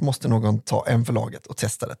snart måste någon ta en för laget och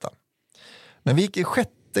testa detta. När vi gick i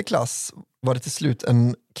 6:e klass var det till slut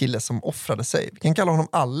en kille som offrade sig. Vi kan kalla honom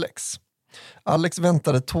Alex. Alex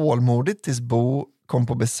väntade tålmodigt tills Bo kom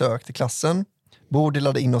på besök till klassen. Bo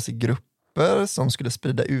delade in oss i grupper som skulle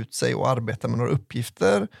sprida ut sig och arbeta med några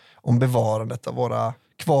uppgifter om bevarandet av våra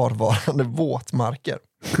kvarvarande våtmarker.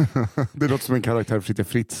 Det låter som en karaktär Fritte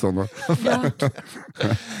Fritzson. Va?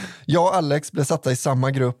 Jag och Alex blev satta i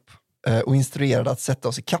samma grupp och instruerade att sätta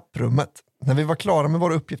oss i kapprummet. När vi var klara med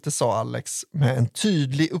våra uppgifter sa Alex med en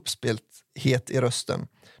tydlig uppspelthet i rösten: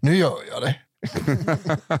 nu gör jag det.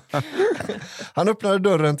 Han öppnade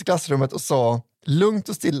dörren till klassrummet och sa lugnt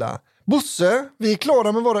och stilla: Bosse, vi är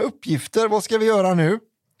klara med våra uppgifter, vad ska vi göra nu?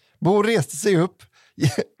 Bo reste sig upp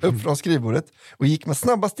från skrivbordet och gick med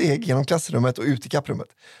snabba steg genom klassrummet och ut i kapprummet.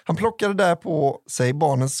 Han plockade där på sig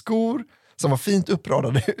barnens skor som var fint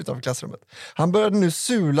uppradade utanför klassrummet. Han började nu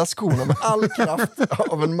sula skorna med all kraft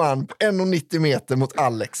av en man på 1,90 meter mot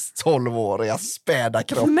Alex 12-åriga späda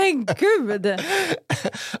kropp. Men gud!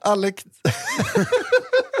 Alex...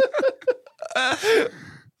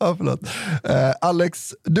 Ja, förlåt.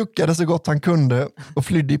 Alex duckade så gott han kunde och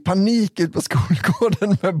flydde i panik ut på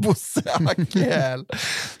skolgården med Bosse Akell.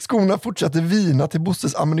 Skorna fortsatte vina till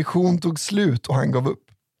Bosses ammunition tog slut och han gav upp.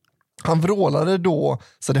 Han vrålade då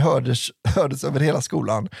så det hördes över hela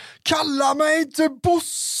skolan: kalla mig inte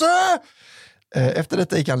Bosse! Efter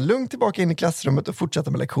detta gick han lugnt tillbaka in i klassrummet och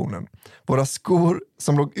fortsatte med lektionen. Våra skor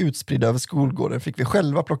som låg utspridda över skolgården fick vi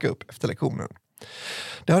själva plocka upp efter lektionen.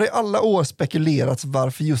 Det har i alla år spekulerats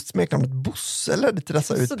varför just smeknamnet Bosse ledde till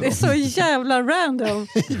dessa utbrott. Det är så jävla random.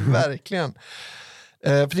 Verkligen.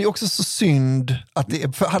 För det är också så synd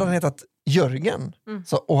att hade han hetat Jörgen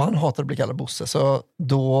och han hatade att bli kallad Bosse, så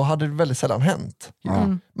då hade det väldigt sällan hänt.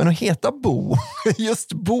 Men att heta Bo,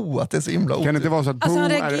 just Bo, att det är så himla Kan det inte vara så att Bo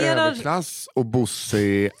reagerar... är överklass och Bosse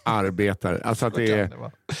är arbetare? Alltså att det är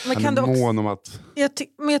kan det mån om att...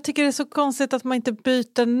 Men jag tycker det är så konstigt att man inte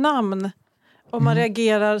byter namn om man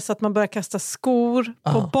reagerar så att man börjar kasta skor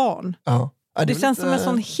på barn. Ja. Det känns som en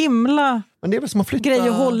sån himla men det är väl som att flytta... grej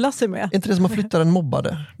att hålla sig med. Är inte det som att flytta en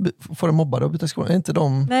mobbade? Får en mobbade att byta skolan? Är inte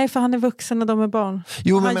de... Nej, för han är vuxen när de är barn.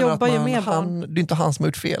 Jo, men han jobbar ju med barn. Det är inte han som har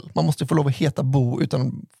gjort fel. Man måste få lov att heta Bo utan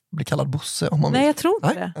att bli kallad Bosse. Om man Nej, vill. jag tror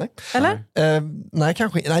inte det. Nej. Eller? Nej,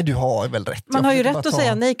 kanske. Nej, du har väl rätt. Man har ju rätt att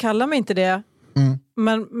säga, nej, kalla mig inte det.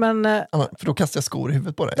 Men för då kastar jag skor i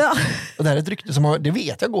huvudet på dig. Ja. Och det här är ett rykte som det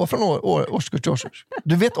vet jag går från årskurs till årskurs.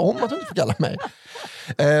 Du vet om att du inte får kalla mig.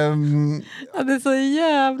 Ja, det är så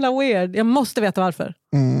jävla weird. Jag måste veta varför.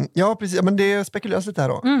 Ja, precis. Men det spekuleras lite här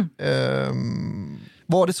då.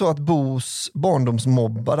 Var det så att Bos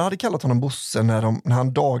barndomsmobbare hade kallat honom Bosse när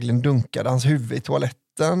han dagligen dunkade hans huvud i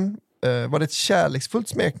toaletten? Var det ett kärleksfullt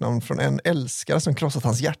smeknamn från en älskare som krossat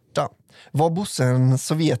hans hjärta? Var Bosse en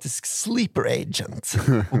sovjetisk sleeper agent?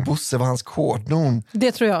 Och Bosse var hans kodnamn.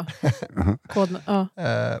 Det tror jag.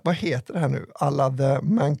 Vad heter det här nu? Alla the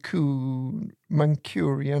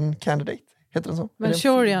Mancurian candidate? Heter det så?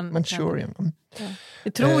 Manchurian.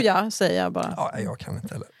 Det tror jag, säger jag bara. Ja, jag kan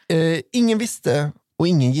inte heller. Ingen visste och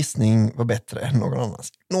ingen gissning var bättre än någon annans.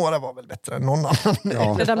 Några var väl bättre än någon annan.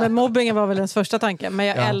 Ja. Det där med mobbingen var väl ens första tanke. Men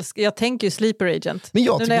jag tänker ju sleeper agent. Men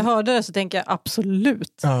när jag hörde det så tänker jag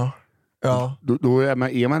absolut. Ja. Då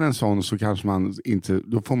är man en sån så kanske man inte,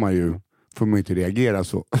 då får man inte reagera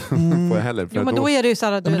så på heller. För men då är det ju så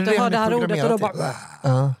här att du hör det här ordet och då bara...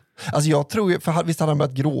 Alltså jag tror, för visst hade han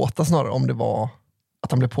börjat gråta snarare om det var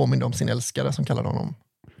att han blev påmind om sin älskare som kallade honom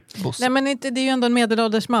Bosse. Nej, men det är ju ändå en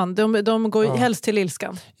medelålders man. De går helst till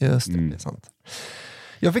ilskan. Just det, det är sant.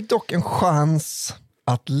 Jag fick dock en chans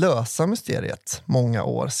att lösa mysteriet många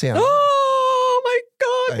år senare. Oh my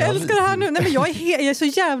god, jag älskar det här nu. Nej, men jag är så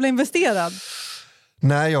jävla investerad.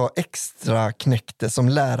 När jag extra knäckte som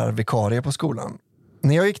lärarvikarie på skolan.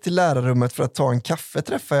 När jag gick till lärarrummet för att ta en kaffe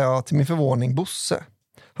träffade jag till min förvåning Bosse.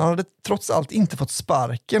 Han hade trots allt inte fått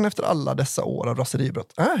sparken efter alla dessa år av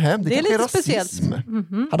raseribrott. Det är lite rasism. Speciellt.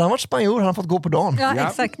 Hade han varit spanjor hade han fått gå på dagen. Ja,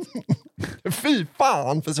 exakt. Fy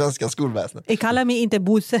fan för svenska skolväsendet. Jag kallar mig inte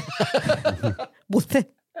Bosse. Bosse.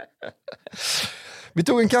 Vi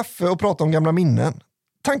tog en kaffe och pratade om gamla minnen.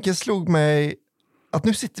 Tanken slog mig att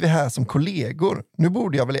nu sitter vi här som kollegor. Nu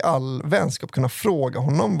borde jag väl i all vänskap kunna fråga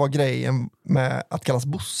honom vad grejen med att kallas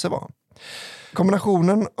Bosse var.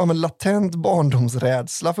 Kombinationen av en latent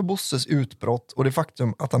barndomsrädsla för Bosses utbrott och det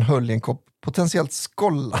faktum att han höll i en kopp potentiellt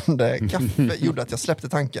skållande kaffe gjorde att jag släppte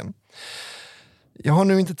tanken. Jag har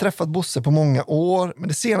nu inte träffat Bosse på många år, men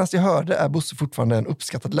det senaste jag hörde är Bosse fortfarande en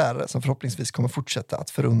uppskattad lärare som förhoppningsvis kommer fortsätta att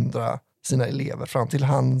förundra sina elever fram till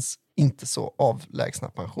hans inte så avlägsna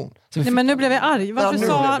pension. Så nej, men nu blev jag arg.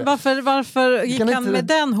 Varför gick han med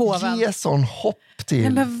den hoven? Ge sån hopp till...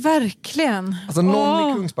 Nej, men verkligen. Alltså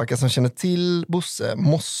någon i Kungsbacka som känner till Bosse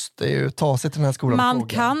måste ju ta sig till den här skolan. Man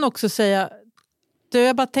kan också säga,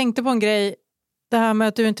 jag bara tänkte på en grej, det här med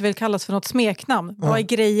att du inte vill kallas för något smeknamn. Vad är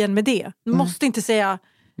grejen med det? Du måste inte säga...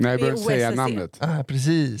 Nej, bör säga namnet.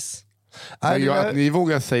 Precis. Att ni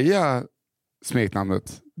vågar säga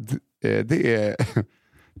smeknamnet. Det är...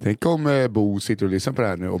 Tänk om Bo sitter och lyssnar på det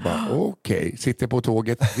här nu och bara okej, sitter på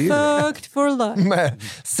tåget. Fucked for life. Med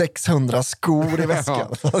 600 skor i väskan.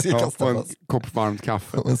 Och en kopp varmt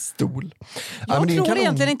kaffe. Och en stol. Jag tror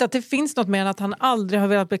egentligen inte att det finns något mer än att han aldrig har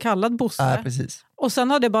velat bli kallad Bosse. Nej, precis. Och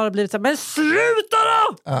sen har det bara blivit så här, men sluta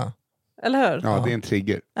då! Ja. Eller hur? Ja, det är en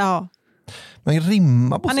trigger. Ja. Men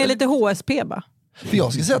rimma Bosse. Han är lite HSP bara. För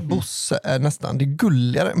jag skulle säga att Bosse är nästan, det är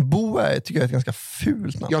gulligare. Bo tycker jag är ett ganska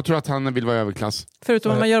fult namn. Jag tror att han vill vara överklass.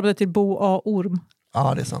 Förutom om man gör det till Bo A. Orm.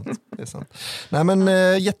 Ja, det är sant. Det är sant. Nej, men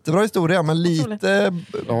jättebra historia, men lite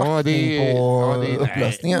backning på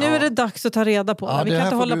upplösningen. Nu är det dags att ta reda på det. Vi kan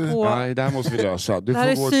inte hålla på. Nej, det här måste vi lösa. Det här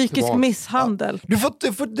är psykisk misshandel. Ja.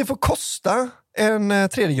 Det får kosta en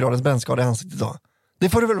 3 graders brännskada i ansiktet då. Det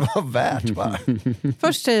får det väl vara värt bara.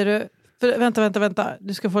 Först säger du, vänta,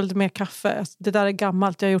 du ska få lite mer kaffe. Det där är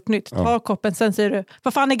gammalt, jag har gjort nytt. Ta koppen, sen säger du,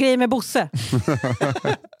 vad fan är grejen med Bosse?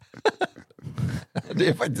 Det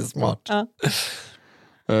är faktiskt smart. Ja.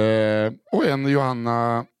 Och en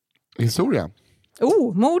Johanna-historia.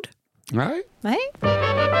 Mord? Nej.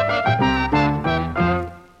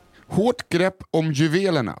 Hårt grepp om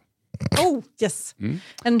juvelerna. Yes.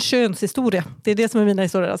 En könshistoria. Det är det som är mina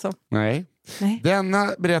historier alltså. Nej. Nej.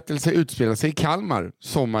 Denna berättelse utspelar sig i Kalmar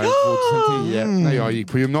sommaren 2010 när jag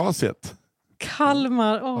gick på gymnasiet.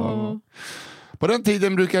 Kalmar, På den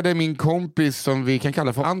tiden brukade min kompis, som vi kan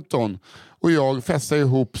kalla för Anton, och jag festa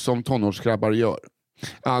ihop som tonårsgrabbar gör.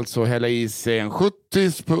 Alltså hälla i sig en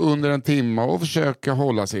 70 på under en timme och försöka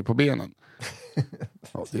hålla sig på benen.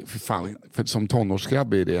 Ja, för som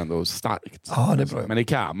tonårsgrabb är det ändå starkt. Ja, det är bra. Men i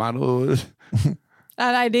Kalmar och...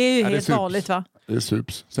 Nej, det är ju helt vanligt va? Det är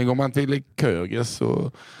sups. Sen går man till Krögers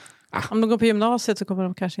och... Om de går på gymnasiet så kommer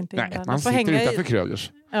de kanske inte in Nej, där. man sitter utanför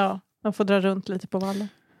Krögers. Ja, man får dra runt lite på vallen.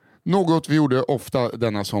 Något vi gjorde ofta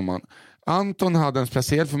denna sommaren. Anton hade en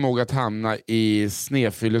speciell förmåga att hamna i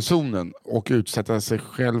snedfyllezonen och utsätta sig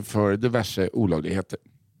själv för diverse olagligheter.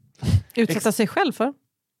 Utsätta sig själv för?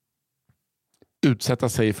 Utsätta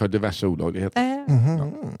sig för diverse olagligheter.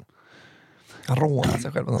 Han rånar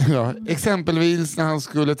sig själv. Ja, exempelvis när han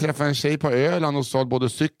skulle träffa en tjej på Öland och stal både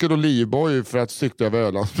cykel och livboj för att cykla över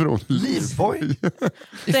Ölandsbron. Livboj?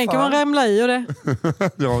 Tänk om man ramlar i och det.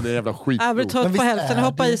 Ja, det är jävla skit. Jag blir trött på hälften och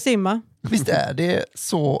hoppa i simma. Visst är det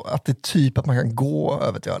så att det är typ att man kan gå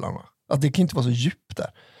över till Öland? Att det kan inte vara så djupt där.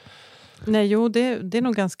 Nej, det är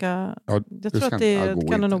nog ganska... Ja, jag tror att det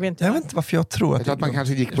kan det nog inte. Jag vet inte varför jag tror att man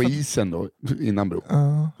kanske gick på isen då, innan bron.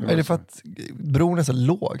 Är det för att bron är så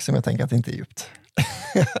låg som jag tänker att det inte är djupt?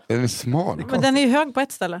 Den är smal. Men den är ju hög på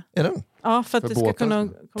ett ställe. Är den? Ja, för att det ska kunna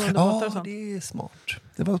komma under båtar och sånt. Det är smart.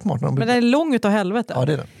 Det var smart. Men den är lång utav helvete. Ja,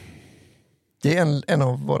 det är den. Det är en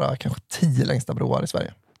av våra kanske 10 längsta broar i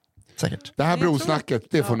Sverige. Säkert. Det här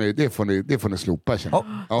brosnacket, det får ni slopa.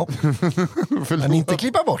 Ja. Men inte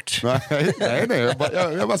klippa bort. Nej,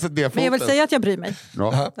 jag bara sett det. Men jag vill säga att jag bryr mig.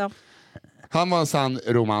 Ja. Ja. Han var en sann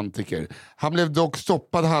romantiker. Han blev dock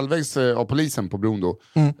stoppad halvvägs av polisen på bron då.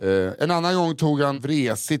 En annan gång tog han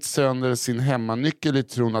vresigt sönder sin hemmanyckel i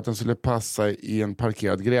tron att den skulle passa i en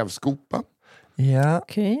parkerad grävskopa. Ja.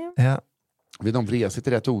 Okej. Ja. Vid de vresigt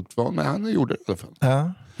är rätt otvan, men han gjorde det i alla fall.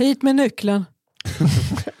 Ja. Hit med nyckeln.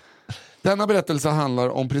 Denna berättelse handlar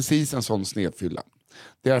om precis en sån snedfylla.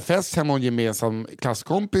 Det är fest hemma en gemensam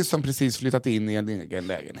klasskompis som precis flyttat in i en egen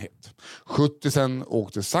lägenhet. 70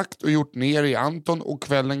 åkte sagt och gjort ner i Anton och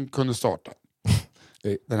kvällen kunde starta.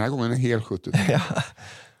 Den här gången en hel 70. Ja.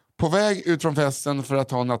 På väg ut från festen för att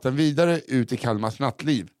ta natten vidare ut i Kalmars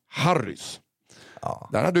nattliv. Harrys. Ja.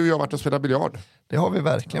 Där har du och jag varit och spelat biljard. Det har vi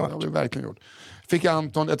verkligen Ja, det har vi verkligen gjort. Fick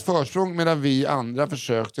Anton ett försprång medan vi andra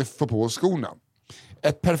försökte få på skorna.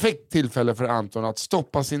 Ett perfekt tillfälle för Anton att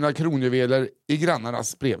stoppa sina kronjuveler i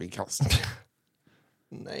grannarnas brevinkast.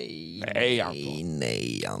 Nej,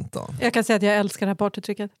 Anton. Jag kan säga att jag älskar det här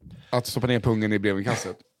partytrycket. Att stoppa ner pungen i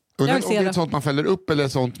brevinkastet. Jag vill Om se det är det. sånt man fäller upp eller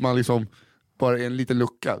sånt man liksom bara är en liten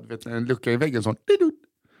lucka. Vet, en lucka i väggen sånt.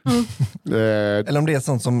 Eller om det är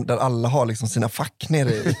sånt som där alla har liksom sina fack nere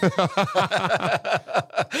i.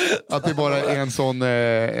 Att det bara är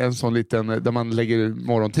en sån liten där man lägger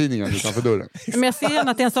morgontidningen utanför dörren. Men jag ser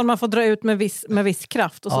gärna att det är en sån man får dra ut med viss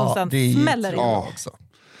kraft och så sen smäller det. Också.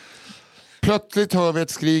 Plötsligt hör vi ett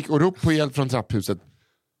skrik och rop på hjälp från trapphuset.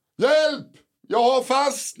 Hjälp! Jag har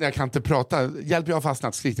fast! Nej, jag kan inte prata. Hjälp, jag har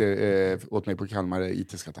fastnat. Skrik det åt mig på Kalmar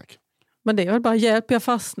IT attack. Men det är väl bara hjälp, jag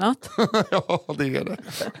fastnat. Ja, det är det.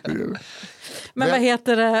 Men vad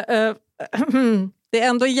heter det? Det är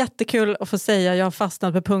ändå jättekul att få säga jag har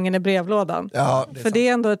fastnat med pungen i brevlådan. Ja, För det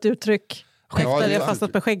är ändå ett uttryck efter det jag har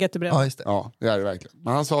fastnat med skägget i brevlådan. Ja, just det. Ja, det är det verkligen.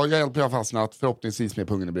 Men han sa, hjälp, jag har fastnat, förhoppningsvis med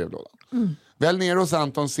pungen i brevlådan. Väl ner hos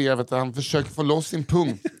Anton ser vi att han försöker få loss sin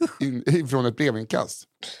pung från ett brevinkast.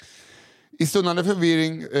 I stundande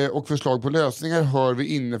förvirring och förslag på lösningar hör vi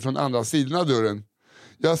inne från andra sidan av dörren.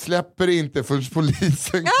 Jag släpper inte förrän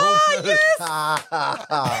polisen kommer.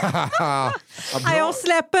 Nej, jag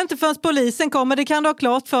släpper inte förrän polisen kommer. Det kan du ha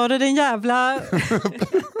klart för dig, din jävla...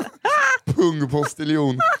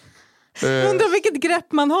 Pungpostiljon. Undrar vilket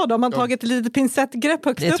grepp man har då. Har man tagit ett litet pincettgrepp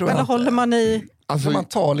högst upp eller håller man i... Alltså, man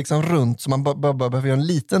tar liksom runt så man behöver göra en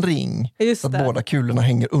liten ring. Just så att det. båda kulorna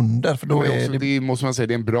hänger under. För då är det måste man säga,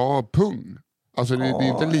 det är en bra pung. Alltså det är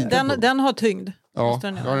inte en liten pung. Den har tyngd. Ja,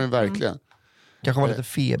 det har den verkligen. Kanske var lite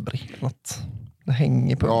febrig. Något. Det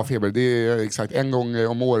hänger på. Ja, feber. Det är exakt. En gång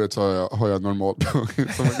om året så har jag normal pung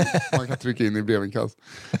som man kan trycka in i brevinkast.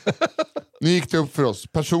 Nu gick det upp för oss.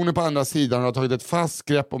 Personen på andra sidan har tagit ett fast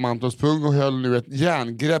grepp om Antons pung och höll nu ett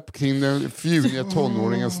järngrepp kring den fjuniga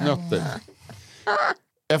tonåringens nötter.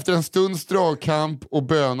 Efter en stunds dragkamp och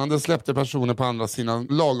bönande släppte personen på andra sidan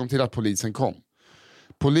lagom till att polisen kom.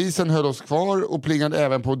 Polisen höll oss kvar och plingade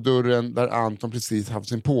även på dörren där Anton precis haft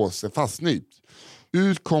sin påse fastnypt.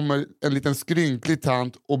 Ut kommer en liten skrynklig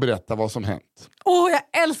tant och berättar vad som hänt.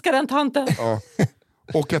 Jag älskar den tanten! Ja.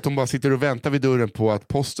 Och att de bara sitter och väntar vid dörren på att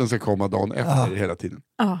posten ska komma dagen efter hela tiden.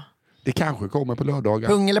 Det kanske kommer på lördagar.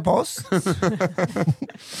 Pung eller post?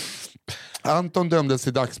 Anton dömdes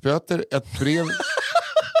till dagsböter, ett brev...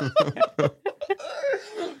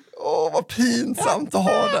 Vad pinsamt att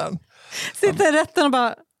ha den. Sitter i rätten och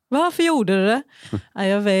bara, varför gjorde du det? Nej,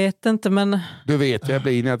 jag vet inte, men... Du vet vad jag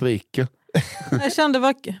blir när jag dricker. Jag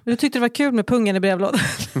kände, du tyckte det var kul med pungen i brevlådan.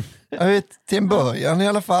 Jag vet, till en början i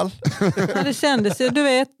alla fall. Ja, det kändes ju, du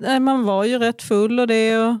vet, man var ju rätt full och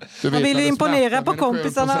det och man ville imponera på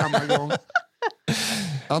kompisarna.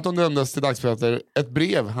 Anton dömdes till dagsböter, ett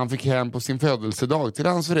brev han fick hem på sin födelsedag till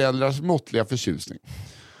hans föräldrars måttliga förtjusning.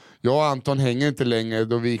 Jag och Anton hänger inte längre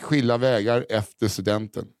då vi skilda vägar efter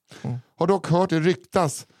studenten. Har dock hört det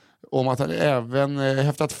ryktas om att han även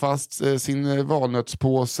häftat fast sin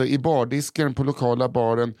valnötspåse i bardisken på lokala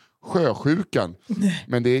baren Sjösjukan.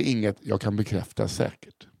 Men det är inget jag kan bekräfta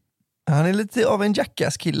säkert. Han är lite av en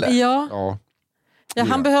Jackass-kille. Ja,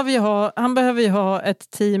 han behöver ju ha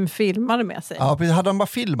ett team filmare med sig. Ja, precis. Hade han bara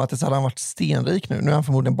filmat det så hade han varit stenrik nu. Nu är han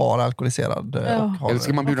förmodligen bara alkoholiserad. Eller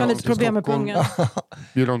ska man bjuda honom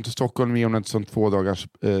till Stockholm, ge honom ett sånt 2 dagars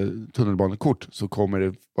tunnelbanekort, så kommer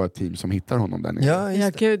det vara ett team som hittar honom där nere. Ja,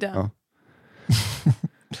 gud.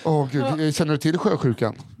 Gud. Känner du till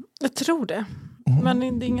Sjösjukan? Jag tror det. Men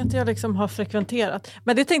det är inget jag liksom har frekventerat.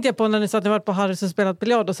 Men det tänkte jag på när ni sa att ni varit på Harrys och spelat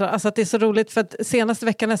biljard och så. Alltså att det är så roligt för att senaste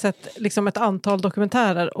veckan har jag sett liksom ett antal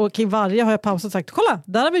dokumentärer och kring varje har jag pausat och sagt, kolla,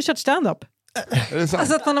 där har vi kört stand-up.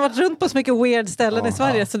 Alltså att man har varit runt på så mycket weird ställen i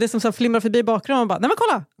Sverige så det är som så flimmar förbi bakgrunden och man bara, nej men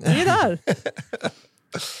kolla, det är där.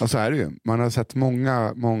 Ja, så är det ju. Man har sett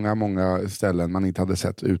många ställen man inte hade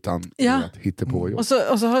sett utan att hitta på. Och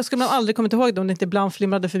så skulle man aldrig kommit ihåg det om det inte ibland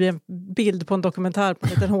flimrade förbi en bild på en dokumentär på en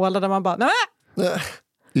liten håla där man bara, nej!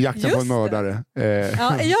 I jakten på en mördare.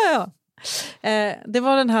 Ja. Det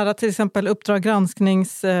var den här till exempel Uppdrag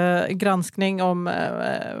granskning om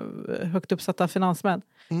högt uppsatta finansmän.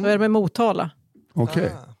 Då är det med Motala.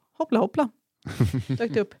 Okej. Hoppla.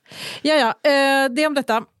 Dök upp. Det om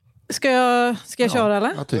detta. Ska jag köra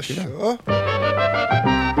eller? Jag tycker det.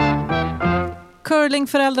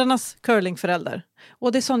 Curlingföräldrarnas curlingförälder.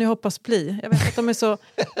 Och det är sån jag hoppas bli. Jag vet att de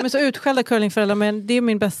är så utskällda curlingföräldrar, men det är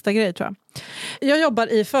min bästa grej tror jag. Jag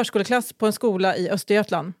jobbar i förskoleklass på en skola i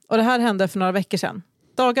Östergötland. Och det här hände för några veckor sedan.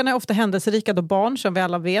 Dagarna är ofta händelserika då barn, som vi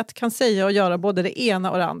alla vet, kan säga och göra både det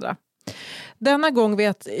ena och det andra. Denna gång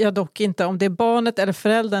vet jag dock inte om det är barnet eller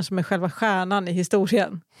föräldern som är själva stjärnan i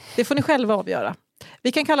historien. Det får ni själva avgöra.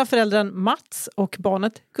 Vi kan kalla föräldern Mats och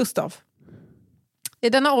barnet Gustav. I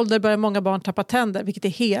denna ålder börjar många barn tappa tänder, vilket är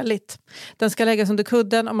heligt. Den ska läggas under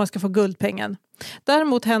kudden och man ska få guldpengen.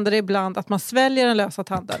 Däremot händer det ibland att man sväljer den lösa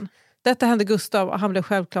tanden. Detta hände Gustav och han blev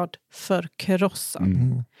självklart förkrossad.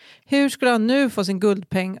 Hur skulle han nu få sin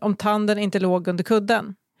guldpeng om tanden inte låg under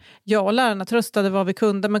kudden? Jag och lärarna tröstade vad vi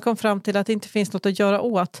kunde men kom fram till att det inte finns något att göra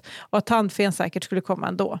åt och att tandfen säkert skulle komma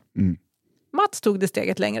ändå. Mats tog det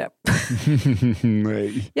steget längre.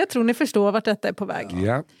 Nej. Jag tror ni förstår vart detta är på väg.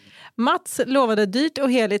 Ja. Mats lovade dyrt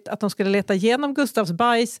och heligt att de skulle leta igenom Gustavs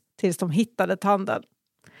bajs tills de hittade tanden.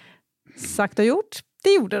 Sagt och gjort,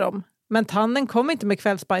 det gjorde de. Men tanden kom inte med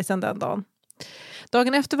kvällsbajsen den dagen.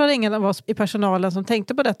 Dagen efter var det ingen av oss i personalen som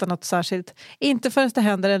tänkte på detta något särskilt. Inte förrän det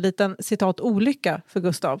händer en liten citat olycka för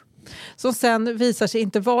Gustav. Som sen visar sig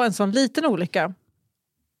inte vara en sån liten olycka.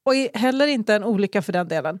 Och heller inte en olycka för den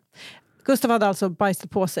delen. Gustav hade alltså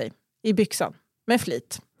bajsat på sig i byxan med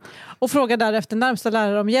flit. Och frågar därefter närmsta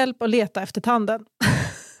lärare om hjälp och leta efter tanden.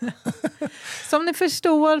 Som ni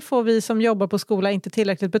förstår får vi som jobbar på skola inte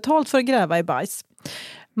tillräckligt betalt för att gräva i bajs.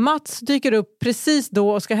 Mats dyker upp precis då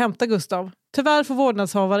och ska hämta Gustav. Tyvärr får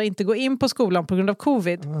vårdnadshavare inte gå in på skolan på grund av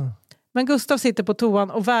covid. Men Gustav sitter på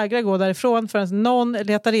toan och vägrar gå därifrån förrän någon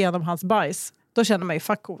letar igenom hans bajs. Då känner man ju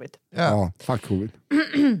fuck covid. Ja, fuck covid.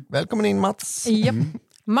 Välkommen in Mats. Japp.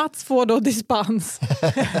 Mats får då dispens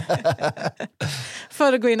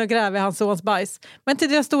för att gå in och gräva i hans sons bajs. Men till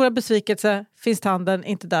deras stora besvikelse finns tanden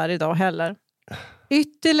inte där idag heller.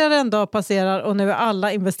 Ytterligare en dag passerar och nu är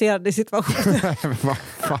alla investerade i situationen. Vad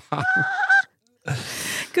fan?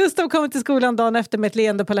 Gustav kommer till skolan dagen efter med ett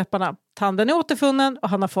leende på läpparna. Tanden är återfunnen och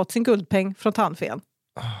han har fått sin guldpeng från tandfen.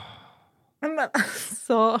 Men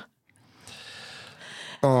alltså...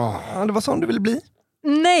 Ja, det var sån du ville bli.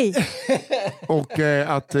 Nej! Och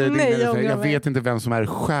jag vet inte vem som är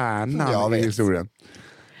stjärnan i historien.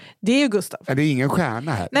 Det är ju Gustav. Är det ingen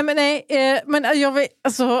stjärna här? Men jag vet,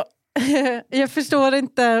 alltså, jag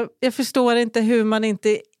förstår inte hur man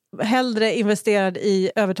inte hellre investerar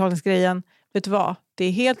i övertalningsgrejen. Vet du vad? Det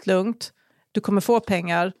är helt lugnt. Du kommer få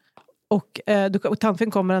pengar och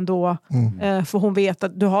tandfen kommer ändå för hon vet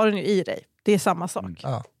att du har den ju i dig. Det är samma sak.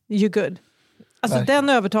 Ja. You're good. Alltså Verkligen.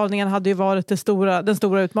 den övertalningen hade ju varit den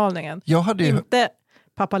stora utmaningen. Jag hade ju... Inte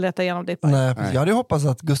pappa letar igenom ditt bajs. Nej, jag hade hoppats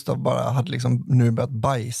att Gustav bara hade liksom nu börjat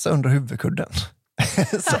bajsa under huvudkudden.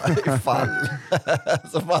 Så ifall.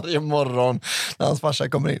 Så varje morgon när hans farsa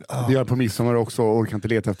kommer in. Det gör på midsommar också och orkar inte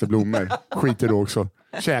leta efter blommor. Skiter då också.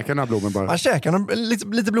 Käkar några blommor bara. Man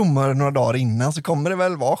käkar lite blommor några dagar innan så kommer det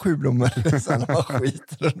väl vara 7 blommor sen när man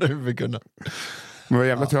skiter under huvudkudden. Men vad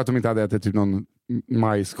jävla tur att de inte hade ätit typ någon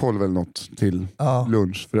majskolv eller något till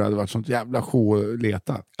lunch. För det hade varit sånt jävla sjå att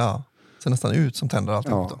leta. Ja, ser nästan ut som tänder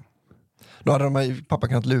alltid då. Då hade pappa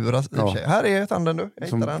kunnat lura i och för sig. Här är tanden du, jag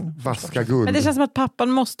hittar den. Vaska guld. Men det känns som att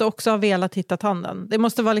pappan måste också ha velat hitta tanden. Det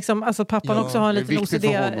måste vara liksom, alltså att pappan också har en liten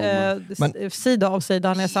OCD-sida av sig där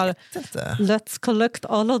han är såhär, let's collect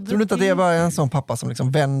all of the... Tror du inte att det är bara en sån pappa som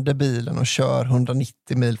liksom vänder bilen och kör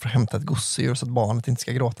 190 mil för att hämta ett gosedjur så att barnet inte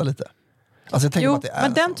ska gråta lite? Alltså jag tänker att det är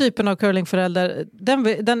men den typen av curlingförälder,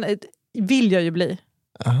 den vill jag ju bli.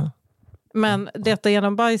 Men detta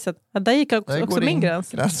genom bajset, där gick också min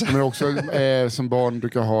gräns. Men också som barn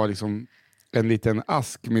brukar ha liksom en liten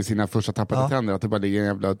ask med sina första tappade tänder, att det bara ligger en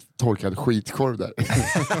jävla torkad skitkorv där.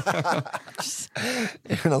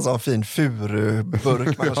 En sån fin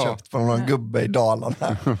furuburk man har köpt från någon gubbe i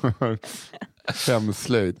Dalarna.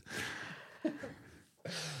 Skämslöjd.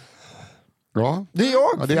 Ja. Det är jag.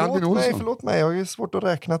 Ja, det är förlåt mig. Jag har ju svårt att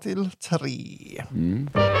räkna till 3.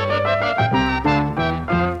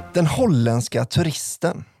 Den holländska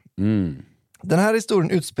turisten. Den här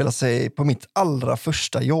historien utspelar sig på mitt allra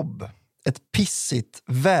första jobb. Ett pissigt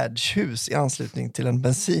värdshus i anslutning till en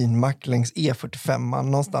bensinmack längs E45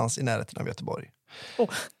 någonstans i närheten av Göteborg.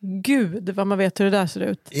 Gud vad man vet hur det där ser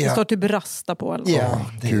ut. Det står typ rasta på. Eller?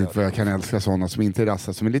 Gud vad jag kan älska sådana som inte är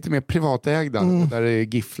rasta, som är lite mer privatägda. Där det är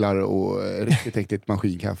gifflar och riktigt äckligt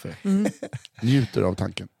maskinkaffe. Njuter av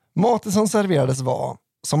tanken. Maten som serverades var,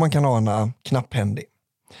 som man kan ana, knapphändig.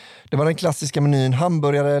 Det var den klassiska menyn: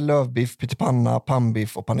 hamburgare, lövbiff, pyttipanna,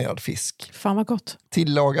 pannbiff och panerad fisk. Fan vad gott.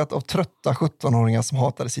 Tillagat av trötta 17-åringar som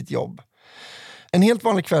hatade sitt jobb. En helt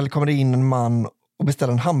vanlig kväll kommer det in en man och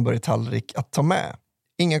beställer en hamburgertallrik att ta med.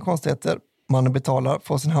 Inga konstigheter. Mannen betalar,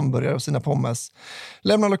 får sin hamburgare och sina pommes,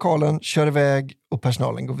 lämnar lokalen, kör iväg och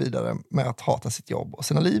personalen går vidare med att hata sitt jobb och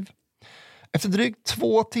sina liv. Efter drygt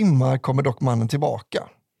 2 timmar kommer dock mannen tillbaka.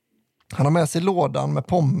 Han har med sig lådan med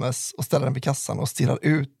pommes och ställer den vid kassan och stirrar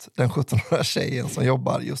ut den 17-åriga tjejen som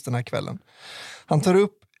jobbar just den här kvällen. Han tar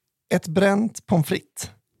upp ett bränt pommes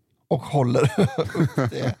frites och håller upp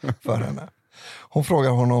det för henne. Hon frågar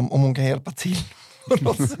honom om hon kan hjälpa till.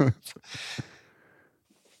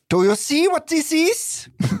 Do you see what this is?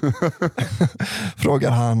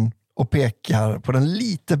 Frågar han och pekar på den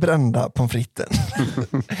lite brända pommes fritesen.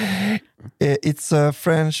 It's a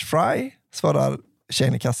French fry, svarar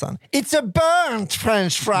tjejen i kassan. It's a burnt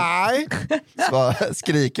French fry!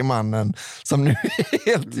 Skriker mannen som nu är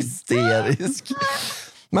helt hysterisk.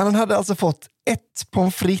 Mannen hade alltså fått ett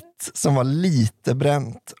pommes frites som var lite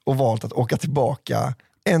bränt och valt att åka tillbaka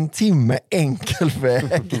 1 timme enkel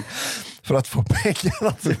väg för att få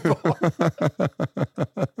pengarna tillbaka.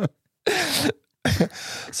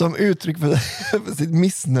 Som uttryck för sitt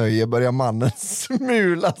missnöje börjar mannen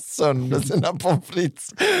smula sönder sina pommes frites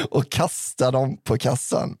och kasta dem på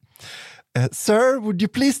kassan. Sir, would you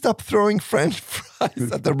please stop throwing French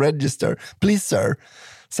fries at the register? Please, sir,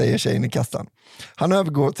 säger tjejen i kassan. Han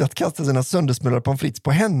övergår till att kasta sina söndersmulade pommes frites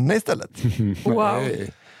på henne istället. Wow.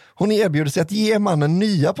 Hon erbjuder sig att ge mannen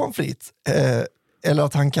nya pommes frites. Eller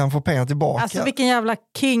att han kan få pengar tillbaka. Alltså vilken jävla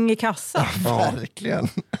king i kassan. Ja, verkligen.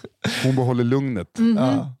 Hon behåller lugnet.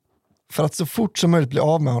 Ja. För att så fort som möjligt bli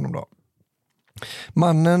av med honom då.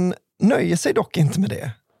 Mannen nöjer sig dock inte med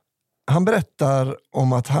det. Han berättar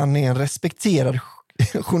om att han är en respekterad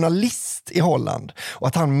journalist i Holland och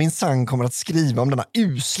att han minsann kommer att skriva om denna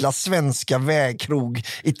usla svenska vägkrog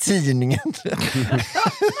i tidningen.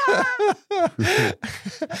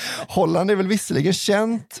 Holland är väl visserligen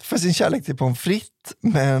känt för sin kärlek till pommes frites,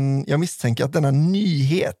 men jag misstänker att denna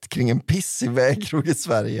nyhet kring en pissig vägkrog i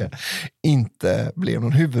Sverige inte blev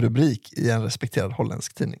någon huvudrubrik i en respekterad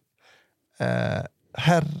holländsk tidning.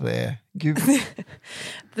 Herregud.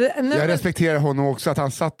 Jag respekterar honom också att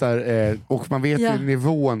han satt där och man vet ju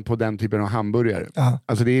nivån på den typen av hamburgare.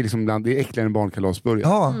 Alltså det är liksom det är äckligare än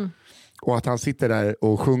barnkalasburgare. Och att han sitter där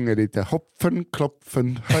och sjunger lite hoppen,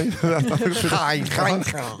 kloppen, hej.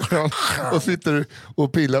 Och sitter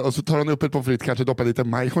och pillar och så tar han upp ett pommes frites, kanske doppar lite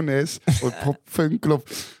majonnäs och hoppen, klopp.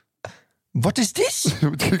 What is this?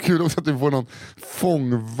 Det är kul också att du får någon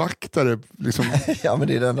fångvaktare. Liksom. Ja, men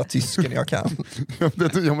det är den enda tysken jag kan. Ja,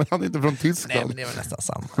 men han är inte från Tyskland. Nej, men det är väl nästan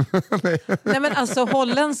samma. Nej, men alltså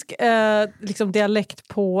holländsk liksom dialekt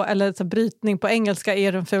på, eller så, brytning på engelska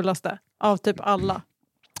är den fulaste av typ alla.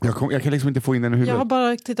 Jag kan liksom inte få in den i huvudet. Jag har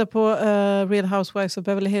bara tittat på Real Housewives och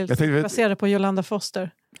Beverly Hills baserade på Yolanda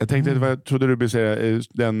Foster. Jag tänkte, jag trodde du skulle säga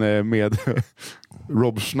den med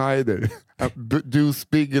Rob Schneider. Do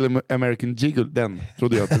Spiggle American Jiggle. Den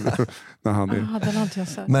trodde jag när han är. Den har inte jag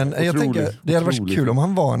sett. Men jag tänker, det hade varit kul om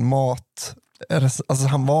han var en mat... Alltså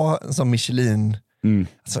han var som Michelin...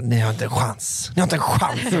 Alltså, ni har inte en chans. Ni har inte en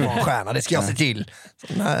chans att vara en stjärna, det ska jag se till.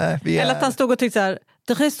 Så, nej, eller att han stod och tyckte så här: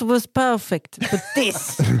 the rest was perfect, but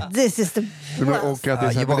this is the worst.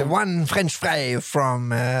 You were one French fry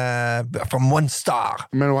from one star.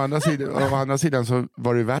 Men å andra sidan så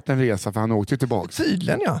var det värt en resa, för han åkte ju tillbaka.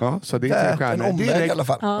 Tydligen, ja. Så det är inte en omväg i alla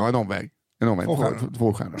fall. Ja, en omväg.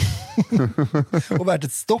 Två stjärnor. Och värt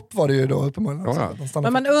ett stopp var det ju då uppenbarligen. Ja.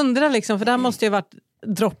 Men man undrar liksom, för det här måste ju varit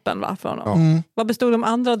droppen, va, för honom. Vad bestod de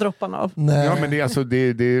andra dropparna av? Nej. Ja, men det är alltså det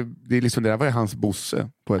är liksom, det där var ju hans bosse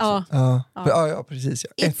på ett sätt. Ja, precis.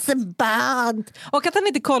 Ja. It's a band. Och att han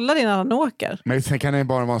inte kollar innan han åker. Men sen kan han ju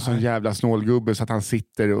bara vara en sån jävla snålgubbe så att han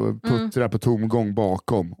sitter och puttrar på tomgång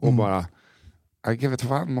bakom och bara I give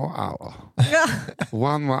it one more hour.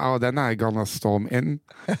 One more hour, then I gonna storm in.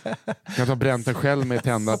 Jag har bränt den själv med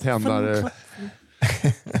tändare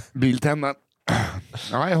biltändaren.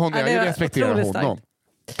 Ja, jag respekterar honom.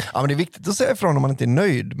 Ja, men det är viktigt att säga ifrån om man inte är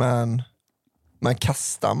nöjd, men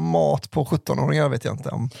kasta mat på 17-åringar vet jag inte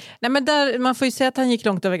om. Nej, men där, man får ju säga att han gick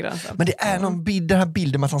långt över gränsen. Men det är någon bild, den här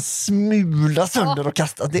bilden med att han smular sönder och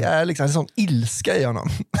kastar. Det är liksom en sån ilska i honom.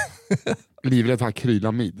 Livet har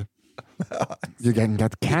krylamid. You can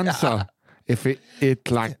get cancer if you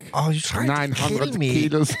eat like 900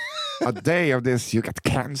 kilos a day of this, you get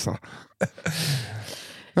cancer.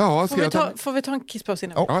 Ja, får vi ta en kisspaus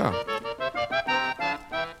innan? Ja.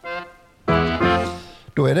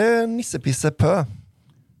 Då är det Nissepisse Pö.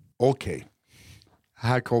 Okej.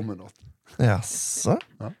 Här kommer något. Jaså?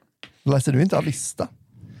 Ja. Läser du inte av lista?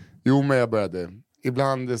 Jo, men jag började.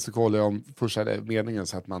 Ibland så kollar jag om första meningen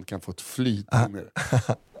så att man kan få ett flyt in i det.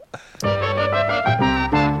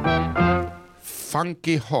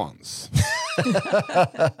 Funky Hans.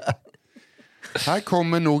 Här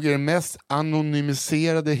kommer nog er mest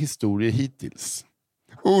anonymiserade historia hittills.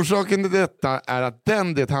 Orsaken till detta är att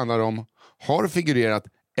den det handlar om har figurerat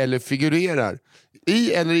eller figurerar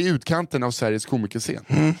i eller i utkanten av Sveriges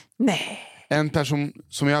komikerscen. Nej. En person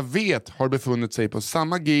som jag vet har befunnit sig på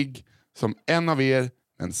samma gig som en av er,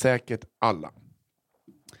 men säkert alla.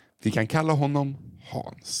 Vi kan kalla honom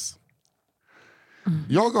Hans.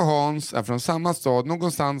 Jag och Hans är från samma stad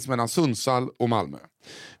någonstans mellan Sundsvall och Malmö.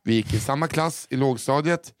 Vi gick i samma klass i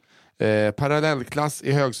lågstadiet, parallellklass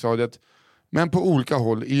i högstadiet, men på olika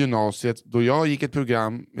håll i gymnasiet då jag gick ett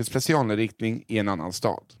program med specialinriktning i en annan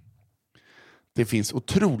stad. Det finns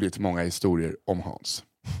otroligt många historier om Hans.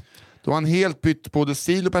 Då han helt bytt både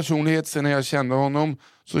stil och personlighet sen när jag kände honom,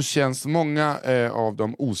 så känns många av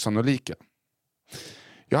dem osannolika.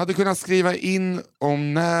 Jag hade kunnat skriva in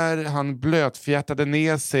om när han blötfjärtade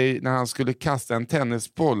ner sig när han skulle kasta en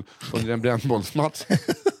tennisboll under en brännbollsmatch.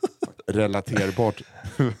 Relaterbart.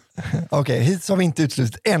 Okej, hittills har vi inte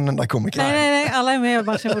utslutit en enda komiker. Nej, alla är med och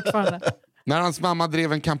matchar fortfarande. När hans mamma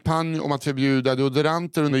drev en kampanj om att förbjuda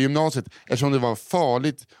deodoranter under gymnasiet eftersom det var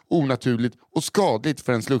farligt, onaturligt och skadligt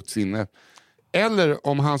för ens luktsinne. Eller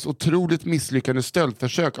om hans otroligt misslyckade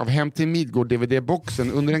stöldförsök av Hem till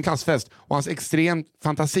Midgård-DVD-boxen under en klassfest och hans extremt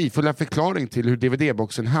fantasifulla förklaring till hur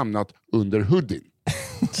DVD-boxen hamnat under hoodien.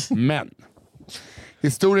 Men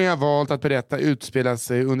historien jag valt att berätta utspelar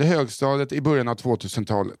sig under högstadiet i början av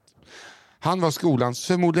 2000-talet. Han var skolans,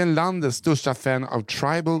 förmodligen landets största fan av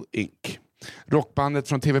Tribal Inc. Rockbandet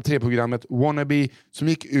från TV3-programmet Wannabe som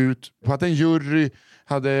gick ut på att en jury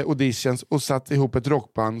hade auditions och satt ihop ett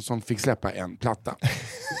rockband som fick släppa en platta.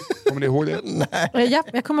 Kommer ni ihåg det? Nej. Ja,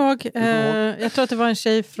 jag kommer ihåg. Jag tror att det var en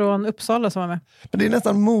tjej från Uppsala som var med. Men det är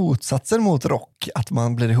nästan motsatsen mot rock, att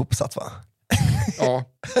man blir ihopsatt, va? Ja,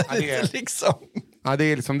 det är liksom. Ja, det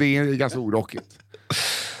är ganska orockigt.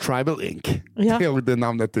 Tribal Inc. Ja. Det är det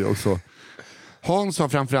namnet är också. Hans var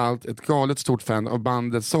framförallt ett galet stort fan av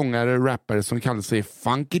bandets sångare och rappare som kallade sig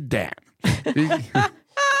Funky Dan.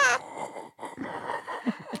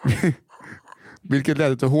 Vilket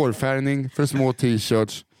ledde till hårfärgning, för små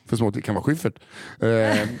t-shirts, för små kan vara Schyffert.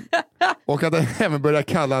 Och att han även började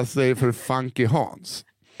kalla sig för Funky Hans.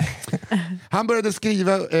 Han började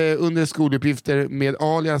skriva under skoluppgifter med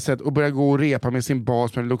aliaset och började gå och repa med sin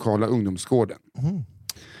bas med den lokala ungdomsgården.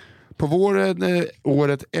 På våren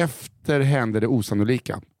året efter hände det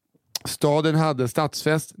osannolika. Staden hade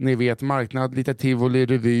stadsfest, ni vet marknad, lite tivoli,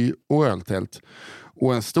 revy och öltält.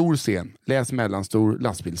 Och en stor scen, läs mellanstor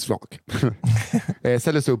lastbilsflak.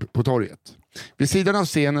 Ställdes upp på torget. Vid sidan av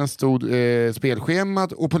scenen stod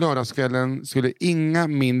spelschemat och på lördagskvällen skulle inga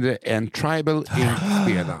mindre än Tribal Inc.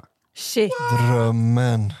 spela. Shit.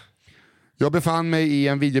 Drömmen. Jag befann mig i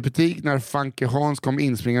en videobutik när Funky Hans kom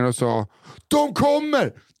inspringande och sa: De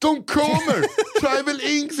kommer! De kommer! Tribal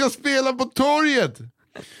Inc. ska spela på torget!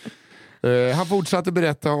 Han fortsatte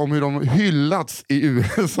berätta om hur de hyllats i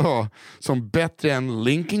USA som bättre än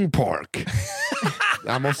Linkin Park.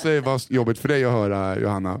 Det här måste vara jobbigt för dig att höra,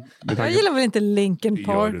 Johanna. Jag gillar väl inte Linkin Gör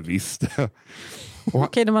Park. du visst.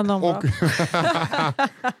 Okej, de har någon bra.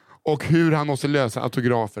 Och hur han måste lösa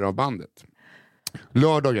autografer av bandet.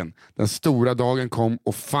 Lördagen, den stora dagen kom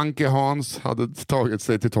och Funky Hans hade tagit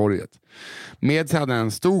sig till torget. Med sig hade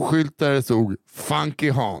en stor skylt där det stod Funky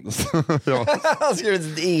Hans. Ja. Han har skrivit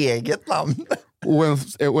sitt eget namn.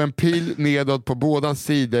 Och en pil nedåt på båda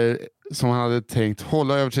sidor som han hade tänkt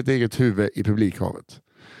hålla över sitt eget huvud i publikhavet.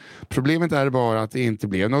 Problemet är bara att det inte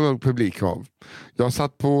blev något publikhav. Jag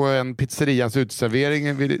satt på en pizzerias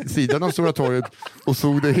uteservering vid sidan av Stora torget och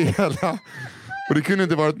såg det hela. Och det kunde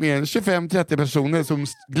inte varit mer än 25-30 personer som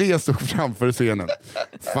gled stod framför scenen.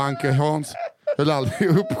 Funky Hans höll aldrig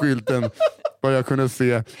upp skylten vad jag kunde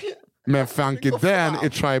se. Men Funky Dan i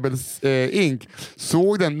Tribal Inc.